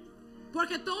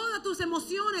 Porque todas tus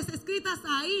emociones escritas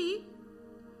ahí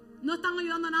no están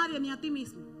ayudando a nadie ni a ti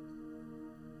mismo.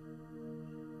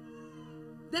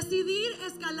 Decidir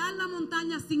escalar la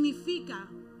montaña significa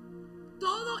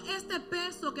todo este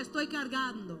peso que estoy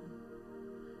cargando.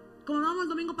 Como hablamos el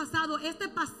domingo pasado, este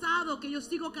pasado que yo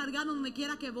sigo cargando donde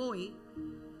quiera que voy,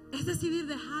 es decidir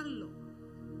dejarlo.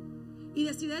 Y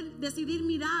decidir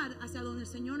mirar hacia donde el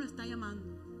Señor nos está llamando.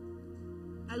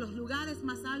 A los lugares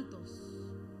más altos.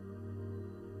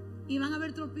 Y van a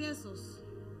haber tropiezos.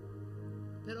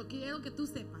 Pero quiero que tú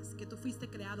sepas que tú fuiste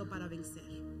creado para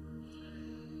vencer.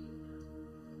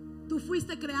 Tú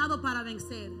fuiste creado para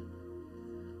vencer.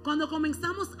 Cuando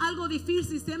comenzamos algo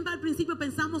difícil, siempre al principio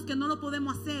pensamos que no lo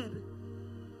podemos hacer.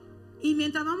 Y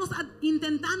mientras vamos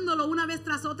intentándolo una vez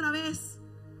tras otra vez,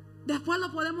 después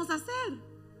lo podemos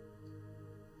hacer.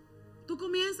 Tú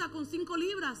comienzas con 5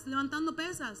 libras levantando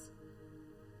pesas.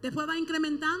 Después va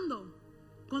incrementando.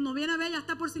 Cuando viene a ver ya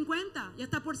está por 50, ya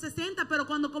está por 60. Pero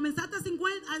cuando comenzaste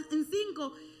en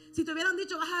 5, si te hubieran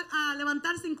dicho vas a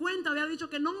levantar 50, hubieras dicho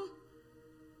que no.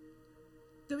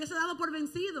 Te hubiese dado por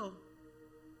vencido.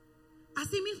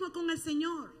 Así mismo con el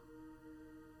Señor.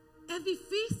 Es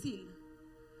difícil,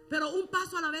 pero un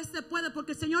paso a la vez se puede,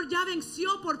 porque el Señor ya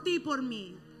venció por ti y por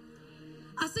mí.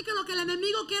 Así que lo que el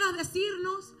enemigo quiera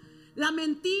decirnos, la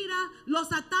mentira,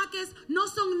 los ataques, no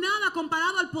son nada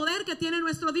comparado al poder que tiene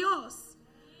nuestro Dios.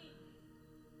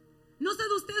 No sé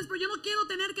de ustedes, pero yo no quiero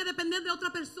tener que depender de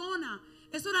otra persona.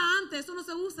 Eso era antes, eso no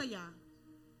se usa ya.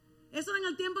 Eso era en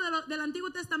el tiempo del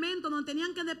Antiguo Testamento, donde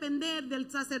tenían que depender del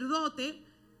sacerdote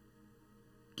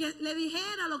que le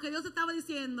dijera lo que Dios estaba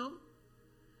diciendo.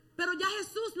 Pero ya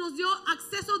Jesús nos dio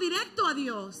acceso directo a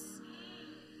Dios.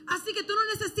 Así que tú no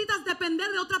necesitas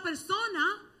depender de otra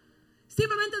persona.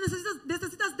 Simplemente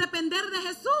necesitas depender de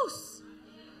Jesús.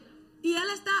 Y Él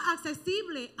está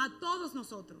accesible a todos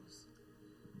nosotros.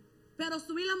 Pero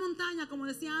subir la montaña, como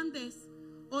decía antes,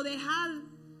 o dejar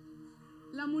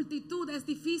la multitud es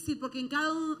difícil, porque en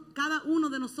cada uno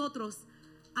de nosotros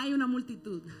hay una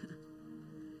multitud.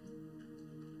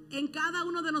 En cada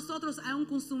uno de nosotros hay un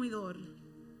consumidor.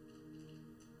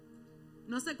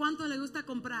 No sé cuánto le gusta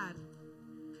comprar.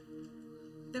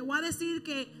 Te voy a decir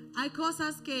que hay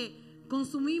cosas que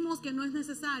consumimos que no es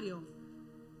necesario.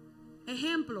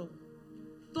 Ejemplo,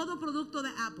 todo producto de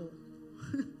Apple.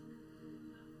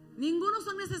 Ninguno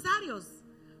son necesarios.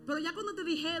 Pero ya cuando te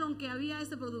dijeron que había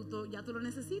ese producto, ya tú lo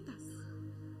necesitas.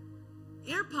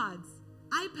 AirPods,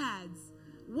 iPads,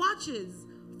 watches.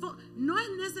 No es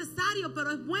necesario, pero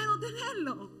es bueno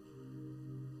tenerlo.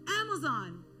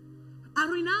 Amazon,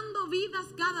 arruinando vidas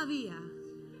cada día.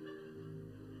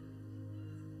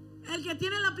 El que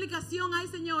tiene la aplicación, ay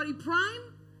Señor, y Prime,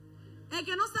 el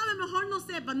que no sabe mejor no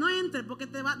sepa, no entre porque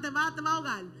te va a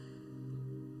ahogar.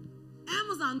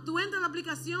 Amazon, tú entras a la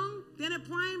aplicación, tiene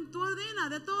Prime, tú ordenas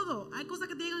de todo. Hay cosas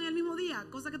que te llegan el mismo día,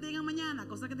 cosas que te llegan mañana,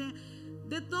 cosas que te llegan,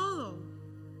 de todo.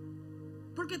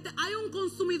 Porque hay un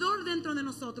consumidor dentro de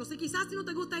nosotros. Y quizás si no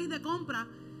te gusta ir de compra,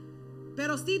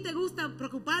 pero sí te gusta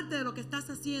preocuparte de lo que estás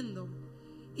haciendo.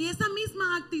 Y esa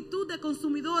misma actitud de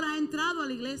consumidor ha entrado a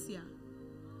la iglesia,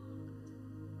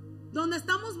 donde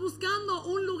estamos buscando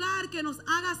un lugar que nos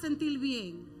haga sentir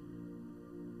bien,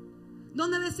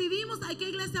 donde decidimos a qué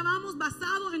iglesia vamos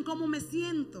basado en cómo me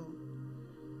siento,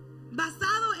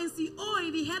 basado en si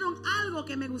hoy dijeron algo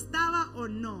que me gustaba o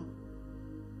no.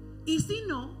 Y si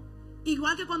no,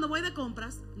 igual que cuando voy de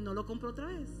compras, no lo compro otra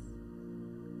vez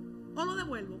o lo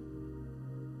devuelvo.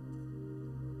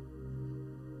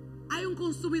 Hay un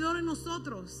consumidor en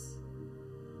nosotros,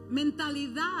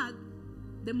 mentalidad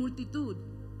de multitud,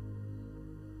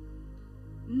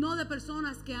 no de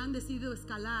personas que han decidido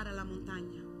escalar a la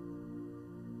montaña.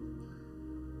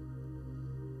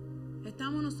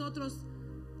 Estamos nosotros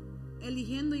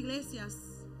eligiendo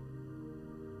iglesias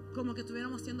como que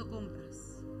estuviéramos haciendo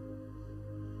compras,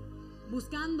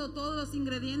 buscando todos los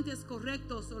ingredientes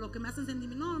correctos o lo que me hacen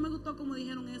sentir. No me gustó como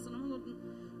dijeron eso, no me gustó.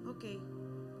 Ok.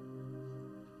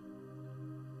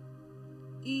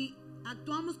 Y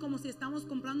actuamos como si estamos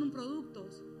comprando un producto,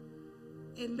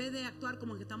 en vez de actuar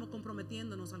como que estamos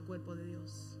comprometiéndonos al cuerpo de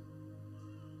Dios.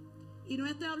 Y no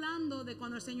estoy hablando de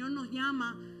cuando el Señor nos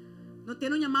llama, no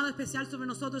tiene un llamado especial sobre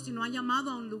nosotros, sino ha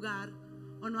llamado a un lugar,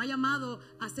 o no ha llamado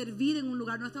a servir en un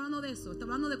lugar. No estoy hablando de eso. Estoy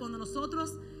hablando de cuando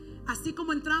nosotros, así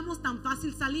como entramos, tan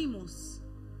fácil salimos.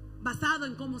 basado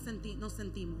en cómo nos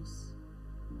sentimos.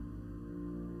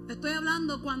 Estoy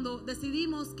hablando cuando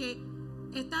decidimos que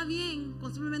está bien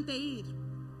con simplemente ir.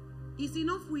 Y si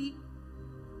no fui,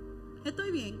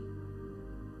 estoy bien.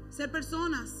 Ser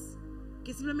personas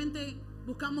que simplemente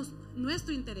buscamos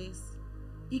nuestro interés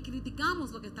y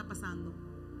criticamos lo que está pasando,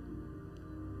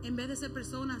 en vez de ser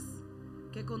personas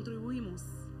que contribuimos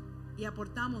y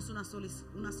aportamos una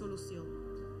solución.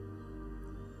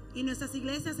 Y nuestras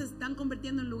iglesias se están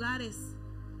convirtiendo en lugares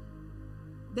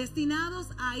destinados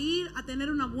a ir a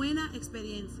tener una buena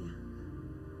experiencia.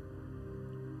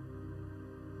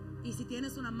 Y si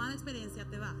tienes una mala experiencia,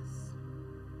 te vas.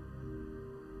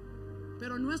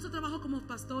 Pero nuestro trabajo como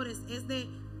pastores es de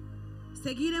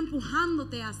seguir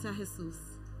empujándote hacia Jesús.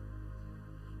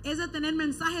 Es de tener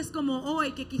mensajes como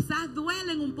hoy que quizás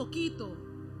duelen un poquito,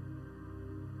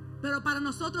 pero para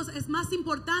nosotros es más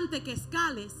importante que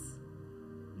escales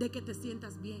de que te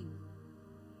sientas bien.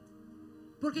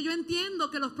 Porque yo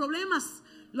entiendo que los problemas,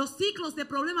 los ciclos de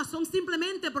problemas son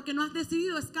simplemente porque no has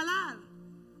decidido escalar.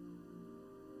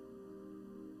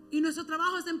 Y nuestro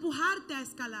trabajo es empujarte a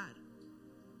escalar.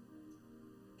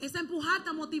 Es empujarte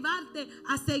a motivarte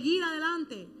a seguir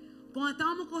adelante. Cuando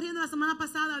estábamos corriendo la semana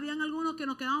pasada, habían algunos que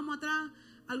nos quedábamos atrás,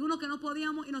 algunos que no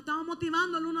podíamos, y nos estábamos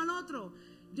motivando el uno al otro.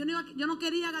 Yo no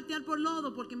quería gatear por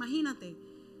lodo, porque imagínate.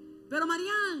 Pero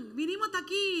Marian, vinimos hasta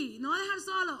aquí, no va a dejar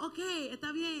solo. Ok,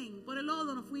 está bien, por el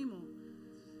lodo nos fuimos.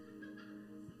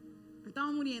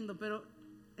 Estamos muriendo, pero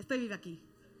estoy viva aquí.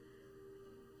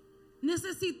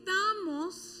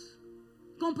 Necesitamos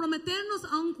comprometernos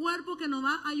a un cuerpo que nos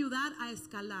va a ayudar a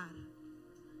escalar,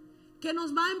 que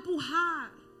nos va a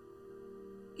empujar.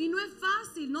 Y no es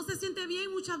fácil, no se siente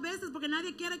bien muchas veces porque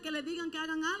nadie quiere que le digan que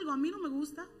hagan algo. A mí no me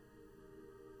gusta.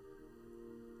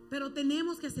 Pero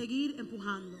tenemos que seguir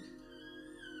empujando.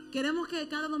 Queremos que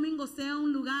cada domingo sea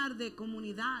un lugar de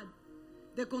comunidad,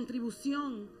 de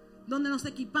contribución, donde nos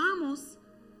equipamos,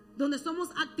 donde somos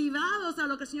activados a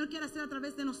lo que el Señor quiere hacer a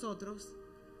través de nosotros,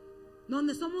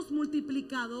 donde somos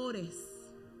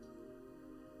multiplicadores,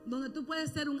 donde tú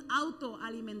puedes ser un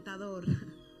autoalimentador.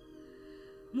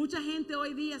 Mucha gente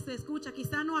hoy día se escucha,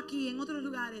 quizá no aquí, en otros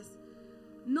lugares.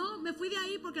 No, me fui de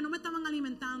ahí porque no me estaban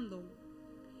alimentando.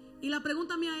 Y la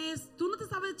pregunta mía es, ¿tú no te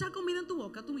sabes echar comida en tu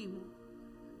boca tú mismo?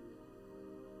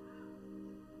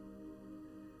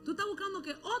 ¿Tú estás buscando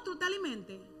que otro te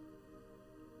alimente?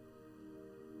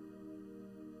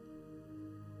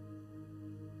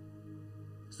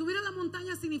 Subir a la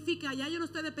montaña significa, ya yo no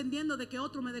estoy dependiendo de que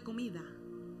otro me dé comida.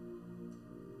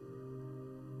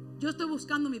 Yo estoy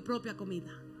buscando mi propia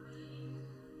comida.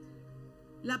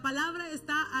 La palabra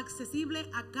está accesible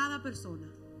a cada persona.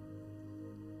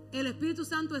 El Espíritu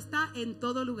Santo está en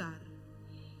todo lugar.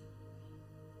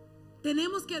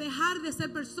 Tenemos que dejar de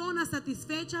ser personas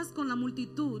satisfechas con la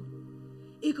multitud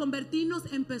y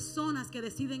convertirnos en personas que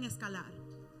deciden escalar.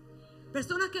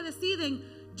 Personas que deciden,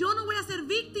 yo no voy a ser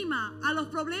víctima a los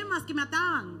problemas que me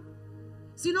ataban,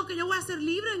 sino que yo voy a ser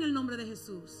libre en el nombre de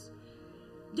Jesús.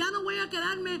 Ya no voy a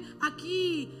quedarme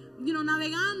aquí,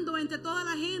 navegando entre toda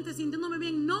la gente, sintiéndome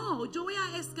bien. No, yo voy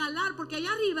a escalar porque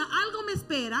allá arriba algo me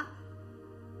espera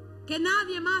que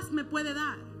nadie más me puede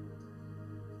dar.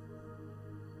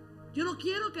 Yo no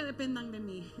quiero que dependan de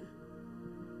mí.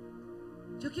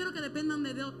 Yo quiero que dependan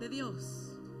de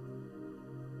Dios.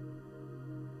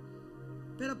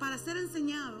 Pero para ser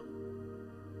enseñado,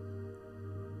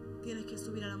 tienes que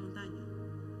subir a la montaña.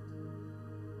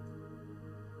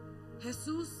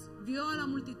 Jesús vio a la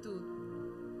multitud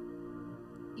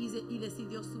y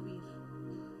decidió subir.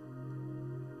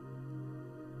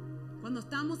 Cuando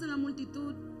estamos en la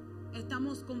multitud,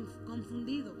 estamos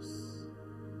confundidos,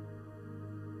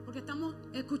 porque estamos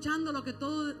escuchando lo que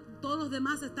todos los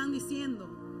demás están diciendo.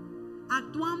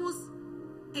 Actuamos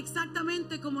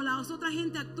exactamente como las otras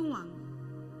gente actúan.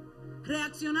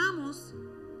 Reaccionamos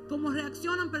como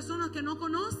reaccionan personas que no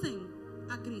conocen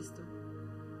a Cristo.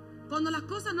 Cuando las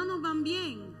cosas no nos van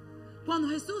bien, cuando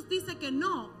Jesús dice que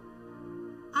no,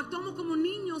 actuamos como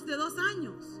niños de 2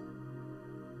 años,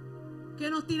 que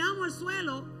nos tiramos al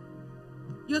suelo.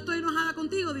 Yo estoy enojada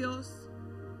contigo, Dios,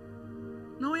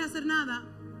 no voy a hacer nada.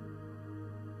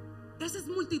 Esa es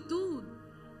multitud,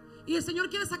 y el Señor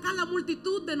quiere sacar la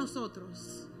multitud de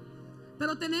nosotros,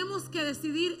 pero tenemos que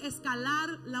decidir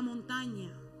escalar la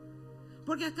montaña,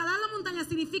 porque escalar la montaña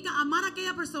significa amar a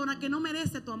aquella persona que no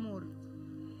merece tu amor.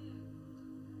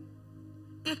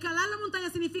 Escalar la montaña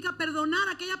significa perdonar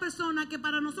a aquella persona que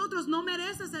para nosotros no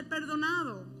merece ser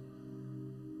perdonado.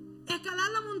 Escalar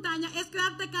la montaña es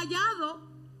quedarte callado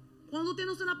cuando tú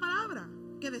tienes una palabra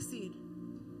que decir.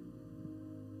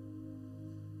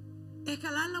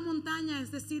 Escalar la montaña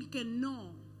es decir que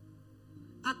no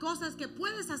a cosas que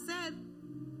puedes hacer,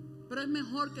 pero es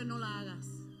mejor que no la hagas.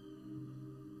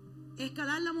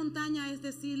 Escalar la montaña es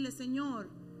decirle: Señor,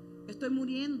 estoy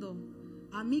muriendo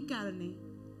a mi carne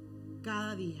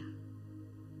cada día.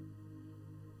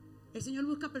 El Señor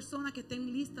busca personas que estén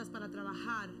listas para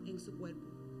trabajar en su cuerpo,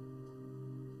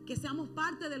 que seamos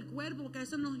parte del cuerpo, porque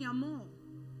eso nos llamó.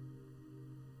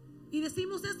 Y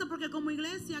decimos esto porque como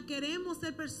iglesia queremos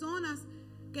ser personas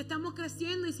que estamos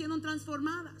creciendo y siendo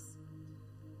transformadas.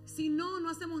 Si no, no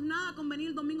hacemos nada con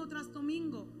venir domingo tras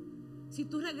domingo. Si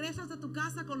tú regresas a tu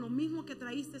casa con lo mismo que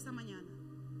traíste esa mañana,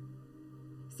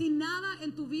 si nada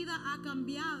en tu vida ha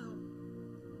cambiado,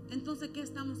 entonces ¿qué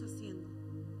estamos haciendo?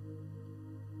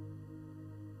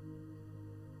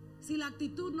 Si la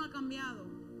actitud no ha cambiado,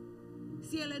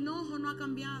 si el enojo no ha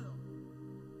cambiado,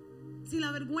 si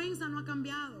la vergüenza no ha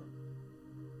cambiado,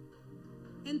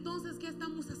 entonces ¿qué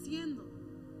estamos haciendo?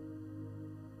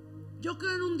 Yo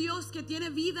creo en un Dios que tiene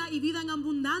vida y vida en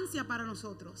abundancia para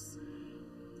nosotros.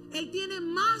 Él tiene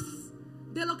más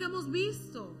de lo que hemos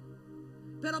visto,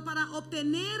 pero para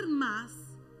obtener más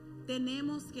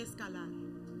tenemos que escalar.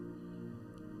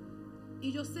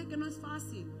 Y yo sé que no es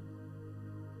fácil,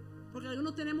 porque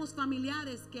algunos tenemos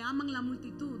familiares que aman la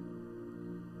multitud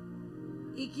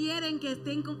y quieren que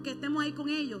estemos ahí con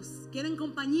ellos, quieren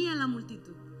compañía en la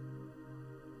multitud.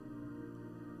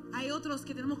 Hay otros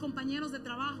que tenemos compañeros de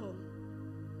trabajo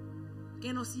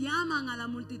que nos llaman a la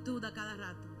multitud a cada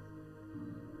rato.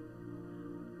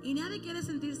 Y nadie quiere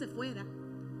sentirse fuera.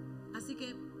 Así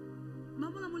que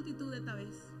vamos a la multitud esta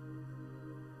vez.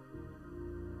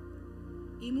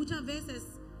 Y muchas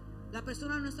veces las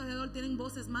personas a nuestro alrededor tienen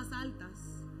voces más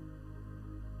altas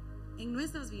en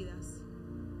nuestras vidas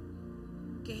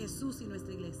que Jesús y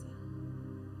nuestra iglesia.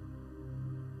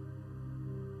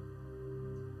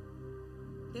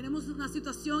 Tenemos una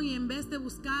situación y en vez de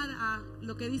buscar a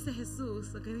lo que dice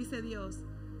Jesús, lo que dice Dios,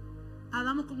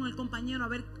 hablamos con el compañero a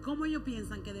ver cómo ellos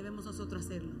piensan que debemos nosotros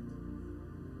hacerlo.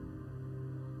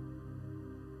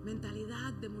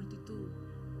 Mentalidad de multitud.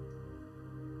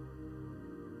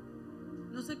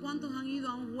 No sé cuántos han ido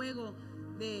a un juego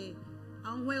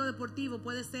deportivo,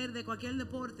 puede ser de cualquier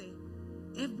deporte.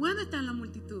 Es bueno estar en la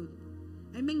multitud.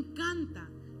 A mí me encanta.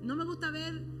 No me gusta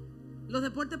ver los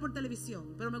deportes por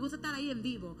televisión, pero me gusta estar ahí en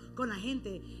vivo con la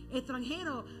gente.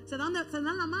 Extranjeros se dan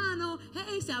la mano,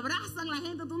 hey, se abrazan la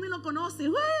gente, tú ni lo conoces.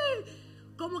 ¡Uy!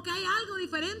 Como que hay algo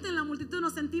diferente en la multitud,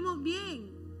 nos sentimos bien.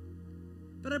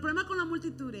 Pero el problema con la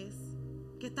multitud es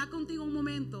que está contigo un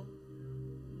momento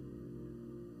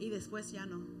y después ya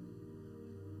no.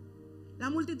 La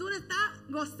multitud está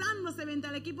gozándose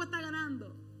mientras el equipo está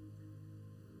ganando.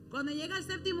 Cuando llega el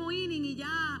séptimo inning y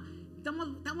ya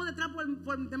estamos detrás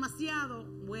por demasiado,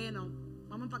 bueno,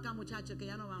 vamos para acá, muchachos, que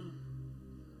ya no vamos.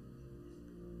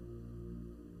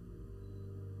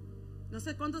 No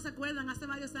sé cuántos se acuerdan hace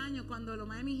varios años cuando los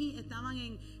Miami Heat estaban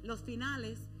en los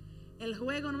finales. El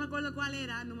juego, no me acuerdo cuál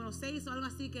era, número 6 o algo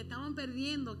así, que estaban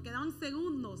perdiendo, quedaban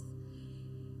segundos.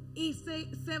 Y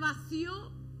se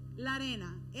vació la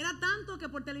arena. Era tanto que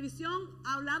por televisión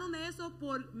hablaron de eso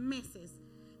por meses.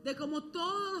 De cómo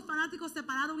todos los fanáticos se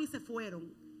pararon y se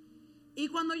fueron. Y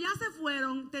cuando ya se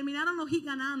fueron, terminaron los Heat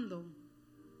ganando.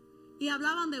 Y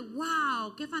hablaban de,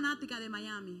 wow, qué fanática de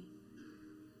Miami.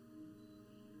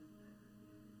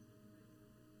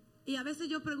 Y a veces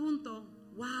yo pregunto,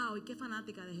 wow, ¿y qué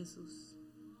fanática de Jesús?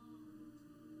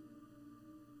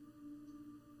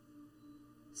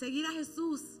 Seguir a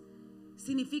Jesús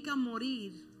significa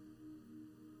morir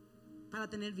para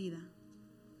tener vida.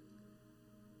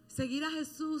 Seguir a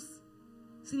Jesús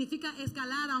significa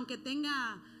escalar aunque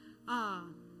tenga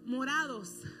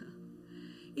morados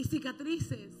y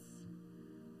cicatrices,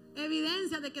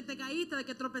 evidencia de que te caíste, de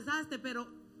que tropezaste, pero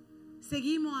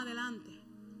seguimos adelante.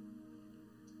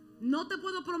 No te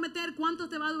puedo prometer cuánto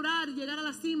te va a durar llegar a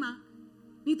la cima,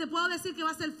 ni te puedo decir que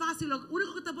va a ser fácil. Lo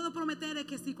único que te puedo prometer es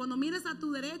que si cuando mires a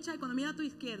tu derecha y cuando mires a tu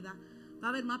izquierda, va a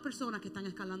haber más personas que están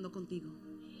escalando contigo.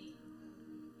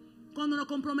 Cuando nos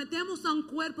comprometemos a un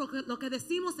cuerpo, lo que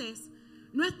decimos es,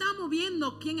 no estamos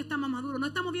viendo quién está más maduro, no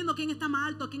estamos viendo quién está más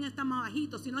alto, quién está más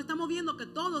bajito, sino estamos viendo que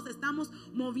todos estamos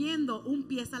moviendo un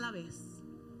pie a la vez.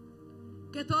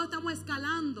 Que todos estamos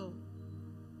escalando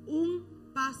un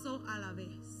paso a la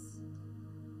vez.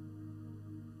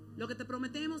 Lo que te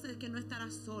prometemos es que no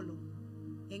estarás solo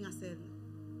en hacerlo.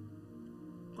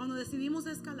 Cuando decidimos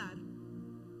escalar,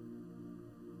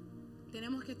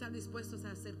 tenemos que estar dispuestos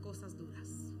a hacer cosas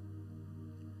duras.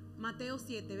 Mateo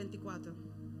 7,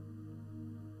 24.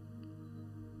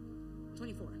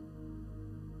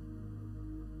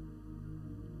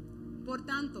 Por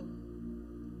tanto,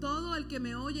 todo el que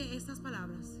me oye estas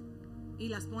palabras y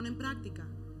las pone en práctica,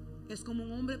 es como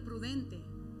un hombre prudente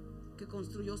que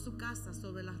construyó su casa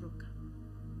sobre la roca.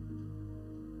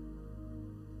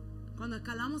 Cuando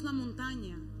escalamos la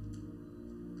montaña,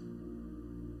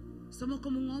 somos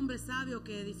como un hombre sabio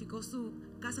que edificó su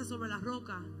casa sobre la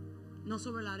roca, no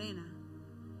sobre la arena.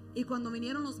 Y cuando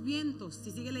vinieron los vientos, si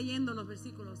sigue leyendo los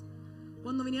versículos,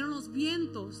 cuando vinieron los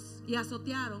vientos y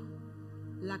azotearon,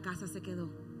 la casa se quedó.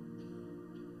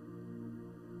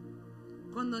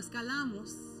 Cuando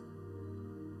escalamos,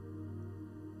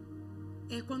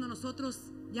 es cuando nosotros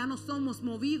ya no somos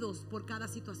movidos por cada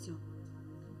situación.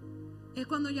 Es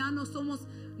cuando ya no somos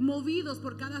movidos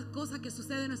por cada cosa que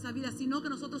sucede en nuestra vida, sino que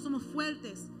nosotros somos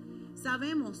fuertes.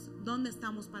 Sabemos dónde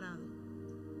estamos parados.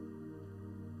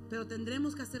 Pero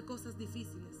tendremos que hacer cosas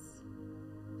difíciles.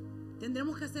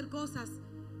 Tendremos que hacer cosas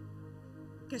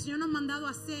que el Señor nos ha mandado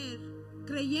a hacer,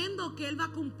 creyendo que Él va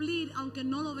a cumplir, aunque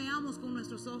no lo veamos con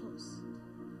nuestros ojos.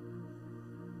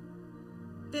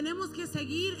 Tenemos que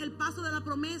seguir el paso de la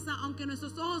promesa, aunque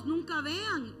nuestros ojos nunca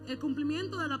vean el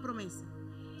cumplimiento de la promesa.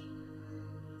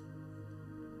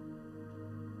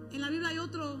 En la Biblia hay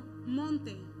otro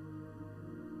monte,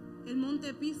 el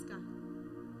monte Pisga,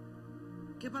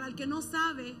 que para el que no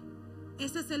sabe,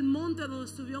 ese es el monte donde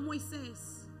subió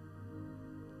Moisés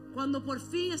cuando por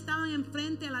fin estaban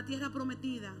enfrente a la tierra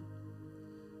prometida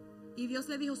y Dios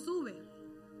le dijo: sube.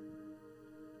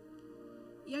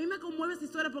 Y a mí me conmueve esa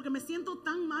historia porque me siento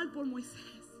tan mal por Moisés.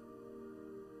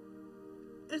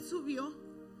 Él subió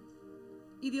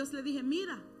y Dios le dije: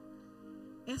 mira,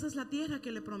 esa es la tierra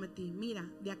que le prometí.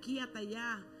 Mira, de aquí hasta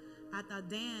allá, hasta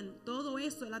Dan, todo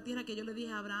eso es la tierra que yo le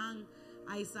dije a Abraham,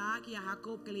 a Isaac y a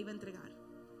Jacob que le iba a entregar.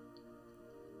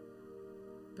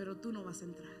 Pero tú no vas a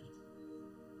entrar.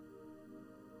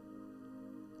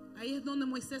 Ahí es donde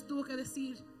Moisés tuvo que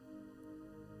decir: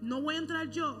 no voy a entrar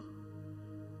yo,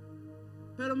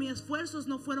 pero mis esfuerzos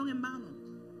no fueron en vano,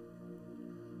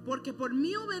 porque por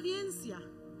mi obediencia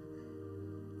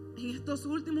en estos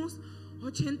últimos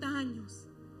 80 años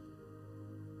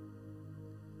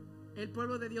el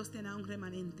pueblo de Dios tendrá un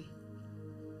remanente,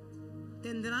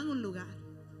 tendrán un lugar,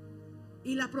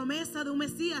 y la promesa de un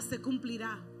Mesías se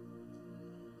cumplirá.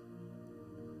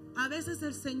 A veces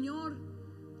el Señor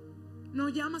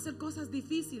nos llama a hacer cosas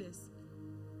difíciles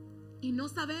y no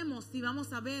sabemos si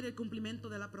vamos a ver el cumplimiento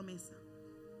de la promesa.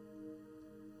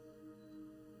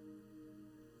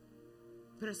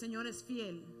 Pero el Señor es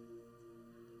fiel.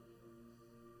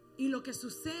 Y lo que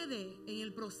sucede en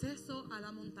el proceso a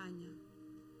la montaña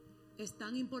es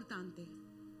tan importante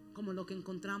como lo que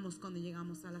encontramos cuando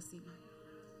llegamos a la cima.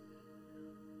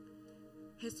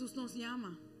 Jesús nos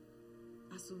llama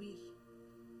a subir.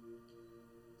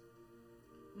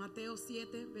 Mateo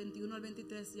 7, 21 al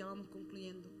 23, ya vamos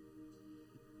concluyendo.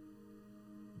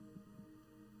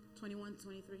 21,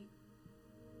 23.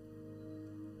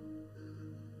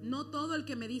 No todo el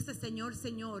que me dice Señor,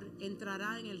 Señor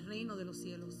entrará en el reino de los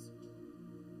cielos,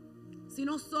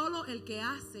 sino solo el que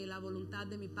hace la voluntad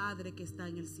de mi Padre que está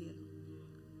en el cielo.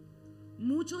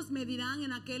 Muchos me dirán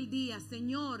en aquel día: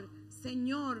 Señor,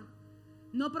 Señor,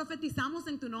 ¿no profetizamos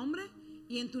en tu nombre?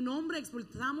 Y en tu nombre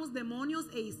expulsamos demonios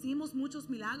e hicimos muchos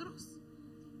milagros.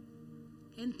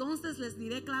 Entonces les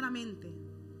diré claramente: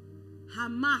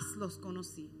 jamás los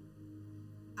conocí.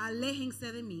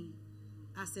 Aléjense de mí,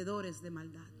 hacedores de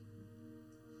maldad.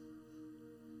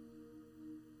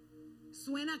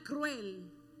 Suena cruel,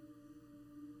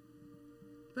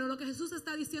 pero lo que Jesús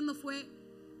está diciendo fue: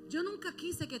 yo nunca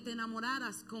quise que te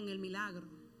enamoraras con el milagro.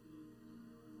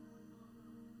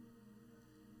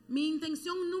 Mi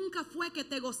intención nunca fue que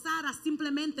te gozaras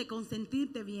simplemente con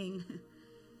sentirte bien.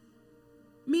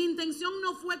 Mi intención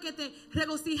no fue que te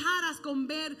regocijaras con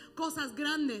ver cosas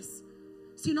grandes,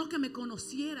 sino que me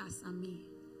conocieras a mí.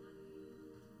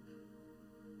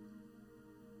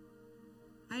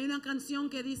 Hay una canción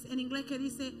que dice en inglés que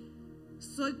dice: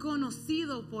 soy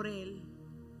conocido por Él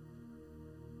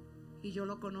y yo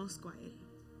lo conozco a Él.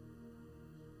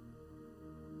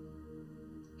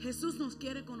 Jesús nos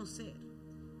quiere conocer.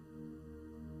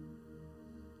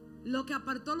 Lo que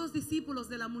apartó a los discípulos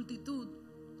de la multitud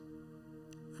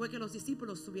fue que los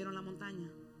discípulos subieron la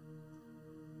montaña.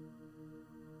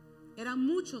 Eran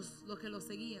muchos los que los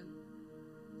seguían,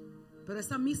 pero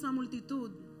esa misma multitud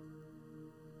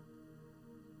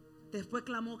después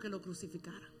clamó que lo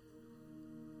crucificaran.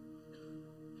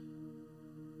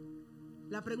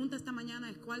 La pregunta esta mañana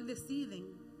es: ¿cuál deciden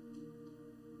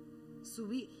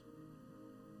subir?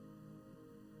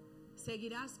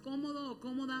 ¿Seguirás cómodo o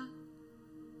cómoda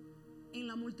en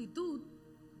la multitud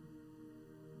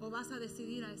o vas a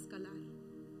decidir a escalar?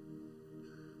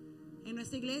 En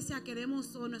nuestra iglesia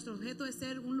queremos, o nuestro objeto es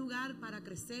ser un lugar para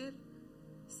crecer,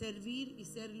 servir y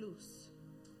ser luz.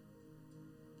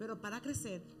 Pero para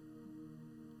crecer,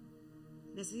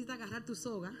 necesitas agarrar tu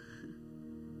soga.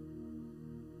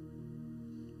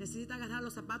 Necesitas agarrar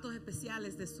los zapatos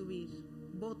especiales de subir,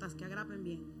 botas que agrapen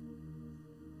bien.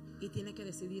 Y tienes que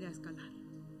decidir a escalar.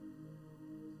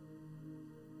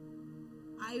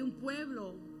 Hay un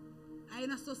pueblo, hay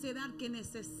una sociedad que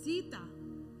necesita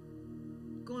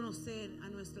conocer a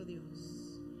nuestro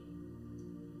Dios.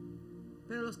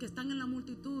 Pero los que están en la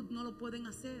multitud no lo pueden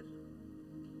hacer.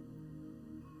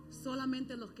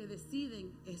 Solamente los que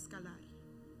deciden escalar.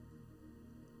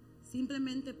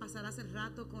 Simplemente pasarás el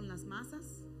rato con las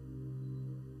masas.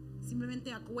 Simplemente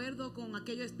de acuerdo con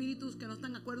aquellos espíritus que no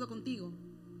están de acuerdo contigo.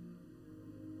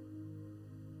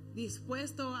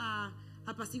 Dispuesto a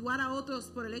apaciguar a otros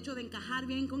por el hecho de encajar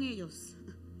bien con ellos.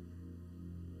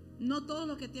 No todos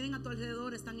los que tienen a tu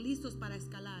alrededor están listos para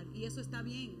escalar, y eso está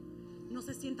bien. No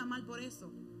se sienta mal por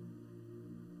eso.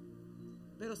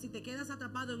 Pero si te quedas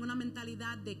atrapado en una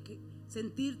mentalidad de que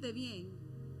sentirte bien,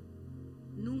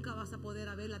 nunca vas a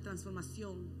poder ver la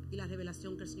transformación y la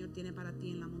revelación que el Señor tiene para ti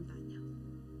en la montaña.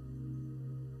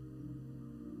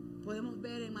 Podemos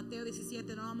ver en Mateo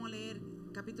 17, no vamos a leer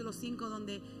capítulo 5,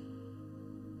 donde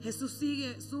Jesús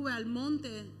sube al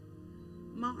monte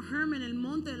Mount Hermon, el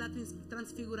monte de la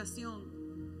transfiguración,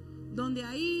 donde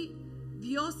ahí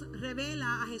Dios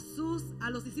revela a Jesús, a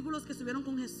los discípulos que estuvieron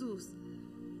con Jesús: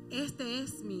 este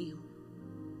es mi Hijo,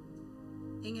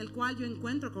 en el cual yo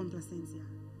encuentro complacencia.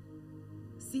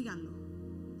 Síganlo.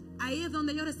 Ahí es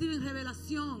donde ellos reciben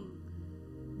revelación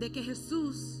de que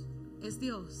Jesús es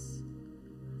Dios,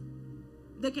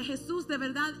 de que Jesús de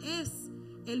verdad es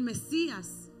el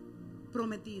Mesías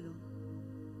prometido,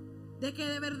 de que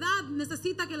de verdad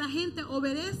necesita que la gente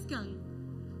obedezcan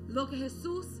lo que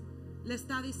Jesús le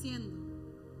está diciendo.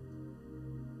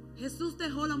 Jesús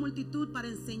dejó la multitud para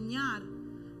enseñar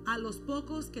a los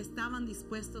pocos que estaban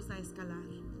dispuestos a escalar,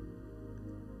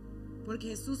 porque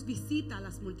Jesús visita a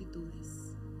las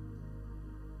multitudes,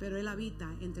 pero Él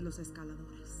habita entre los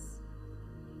escaladores.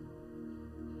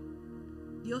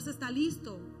 Dios está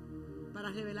listo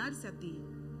para revelarse a ti.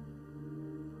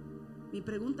 Mi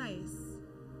pregunta es: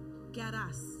 ¿qué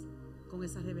harás con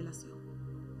esa revelación?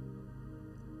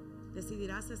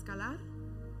 ¿Decidirás escalar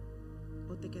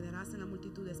o te quedarás en la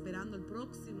multitud esperando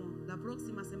la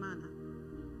próxima semana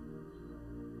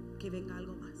que venga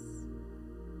algo más?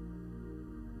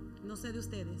 No sé de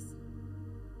ustedes,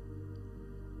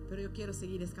 pero yo quiero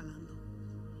seguir escalando.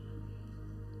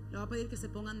 Le voy a pedir que se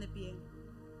pongan de pie.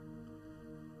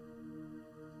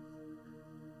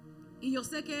 Y yo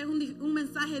sé que es un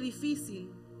mensaje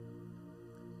difícil.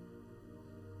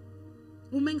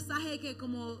 Un mensaje que,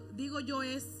 como digo yo,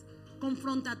 es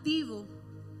confrontativo,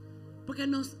 porque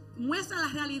nos muestra la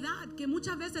realidad que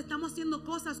muchas veces estamos haciendo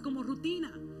cosas como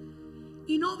rutina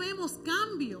y no vemos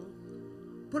cambio,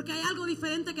 porque hay algo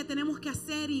diferente que tenemos que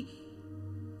hacer. Y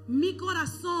mi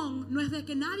corazón no es de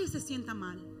que nadie se sienta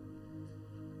mal.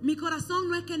 Mi corazón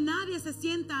no es que nadie se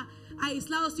sienta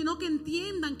aislado, sino que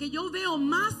entiendan que yo veo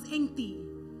más en ti.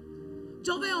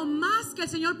 Yo veo más que el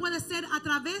Señor puede hacer a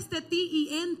través de ti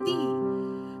y en ti.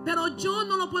 Pero yo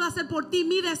no lo puedo hacer por ti.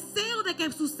 Mi deseo de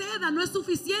que suceda no es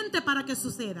suficiente para que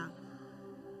suceda.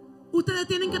 Ustedes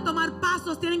tienen que tomar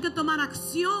pasos, tienen que tomar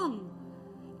acción,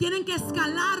 tienen que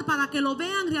escalar para que lo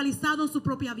vean realizado en su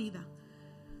propia vida.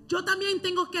 Yo también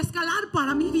tengo que escalar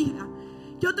para mi vida.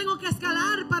 Yo tengo que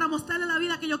escalar para mostrarle la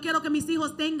vida que yo quiero que mis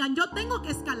hijos tengan. Yo tengo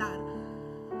que escalar.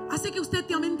 Así que usted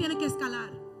también tiene que escalar.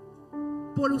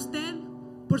 Por usted,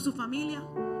 por su familia,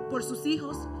 por sus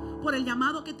hijos, por el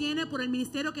llamado que tiene, por el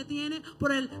ministerio que tiene,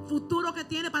 por el futuro que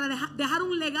tiene, para dejar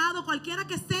un legado, cualquiera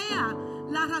que sea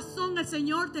la razón. El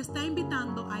Señor te está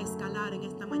invitando a escalar en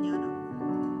esta mañana.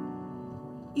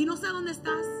 Y no sé dónde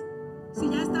estás, si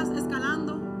ya estás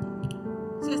escalando,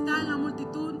 si estás en la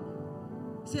multitud,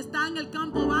 si está en el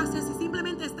campo base, si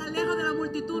simplemente está lejos de la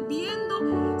multitud,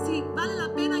 viendo si vale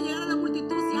la pena llegar a la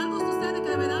multitud. Si algo sucede que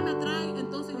de verdad me atrae,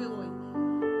 entonces yo voy.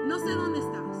 No sé dónde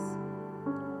estás,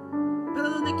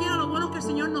 pero donde quiera, lo bueno es que el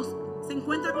Señor se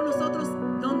encuentra con nosotros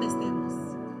donde estemos.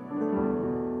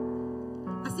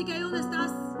 Así que ahí donde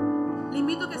estás, le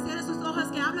invito a que cierre sus ojos,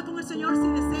 que hable con el Señor si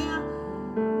desea.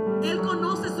 Él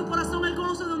conoce su corazón, Él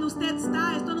conoce donde usted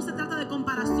está. Esto no se trata de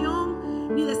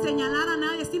comparación ni de señalar a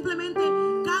nadie, simplemente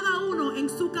cada uno en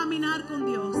su caminar con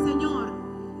Dios. Señor,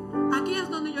 aquí es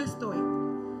donde yo estoy.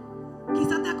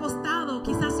 Quizá te ha costado,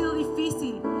 quizá ha sido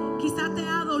difícil, quizá te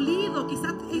ha dolido,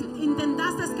 quizá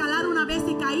intentaste escalar una vez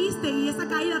y caíste y esa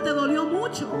caída te dolió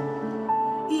mucho.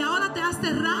 Y ahora te has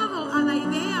cerrado a la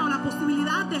idea o la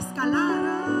posibilidad de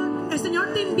escalar. El Señor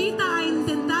te invita a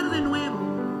intentar de nuevo.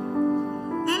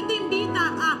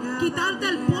 quitarte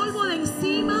el polvo de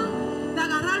encima, de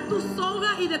agarrar tus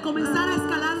sogas y de comenzar a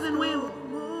escalar de nuevo.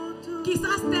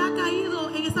 Quizás te ha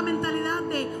caído en esa mentalidad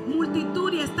de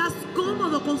multitud y estás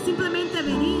cómodo con simplemente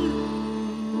venir.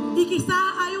 Y quizás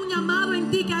hay un llamado en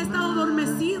ti que ha estado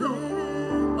adormecido.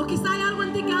 O quizás hay algo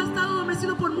en ti que ha estado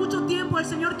adormecido por mucho tiempo. El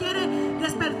Señor quiere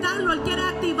despertarlo, Él quiere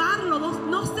activarlo.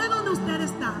 No sé dónde usted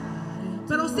está,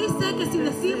 pero sí sé que si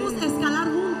decimos escalar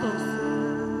juntos,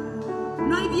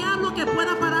 no hay diablo que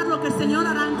pueda parar lo que el Señor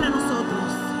hará entre nosotros.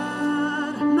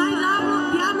 No hay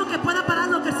diablo que pueda parar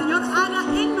lo que el Señor haga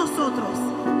en nosotros.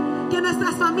 Que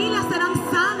nuestras familias serán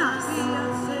sanas.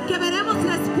 Que veremos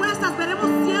respuestas, veremos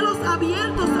cielos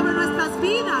abiertos sobre nuestras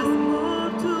vidas.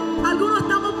 Algunos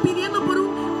estamos pidiendo por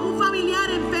un familiar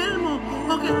enfermo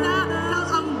o que está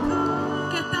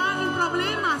en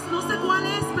problemas. No sé cuál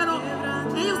es, pero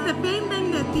ellos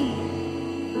dependen de ti.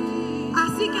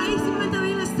 Así que ahí simplemente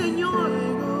dile, Señor,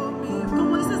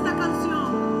 como dice esta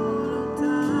canción,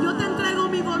 yo te entrego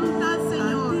mi voluntad,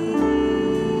 Señor.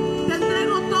 Te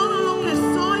entrego todo lo que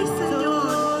soy, Señor.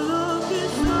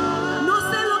 No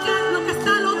sé lo que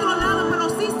está al otro lado, pero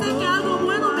sí sé que algo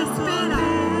bueno me espera.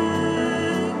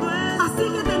 Así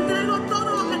que te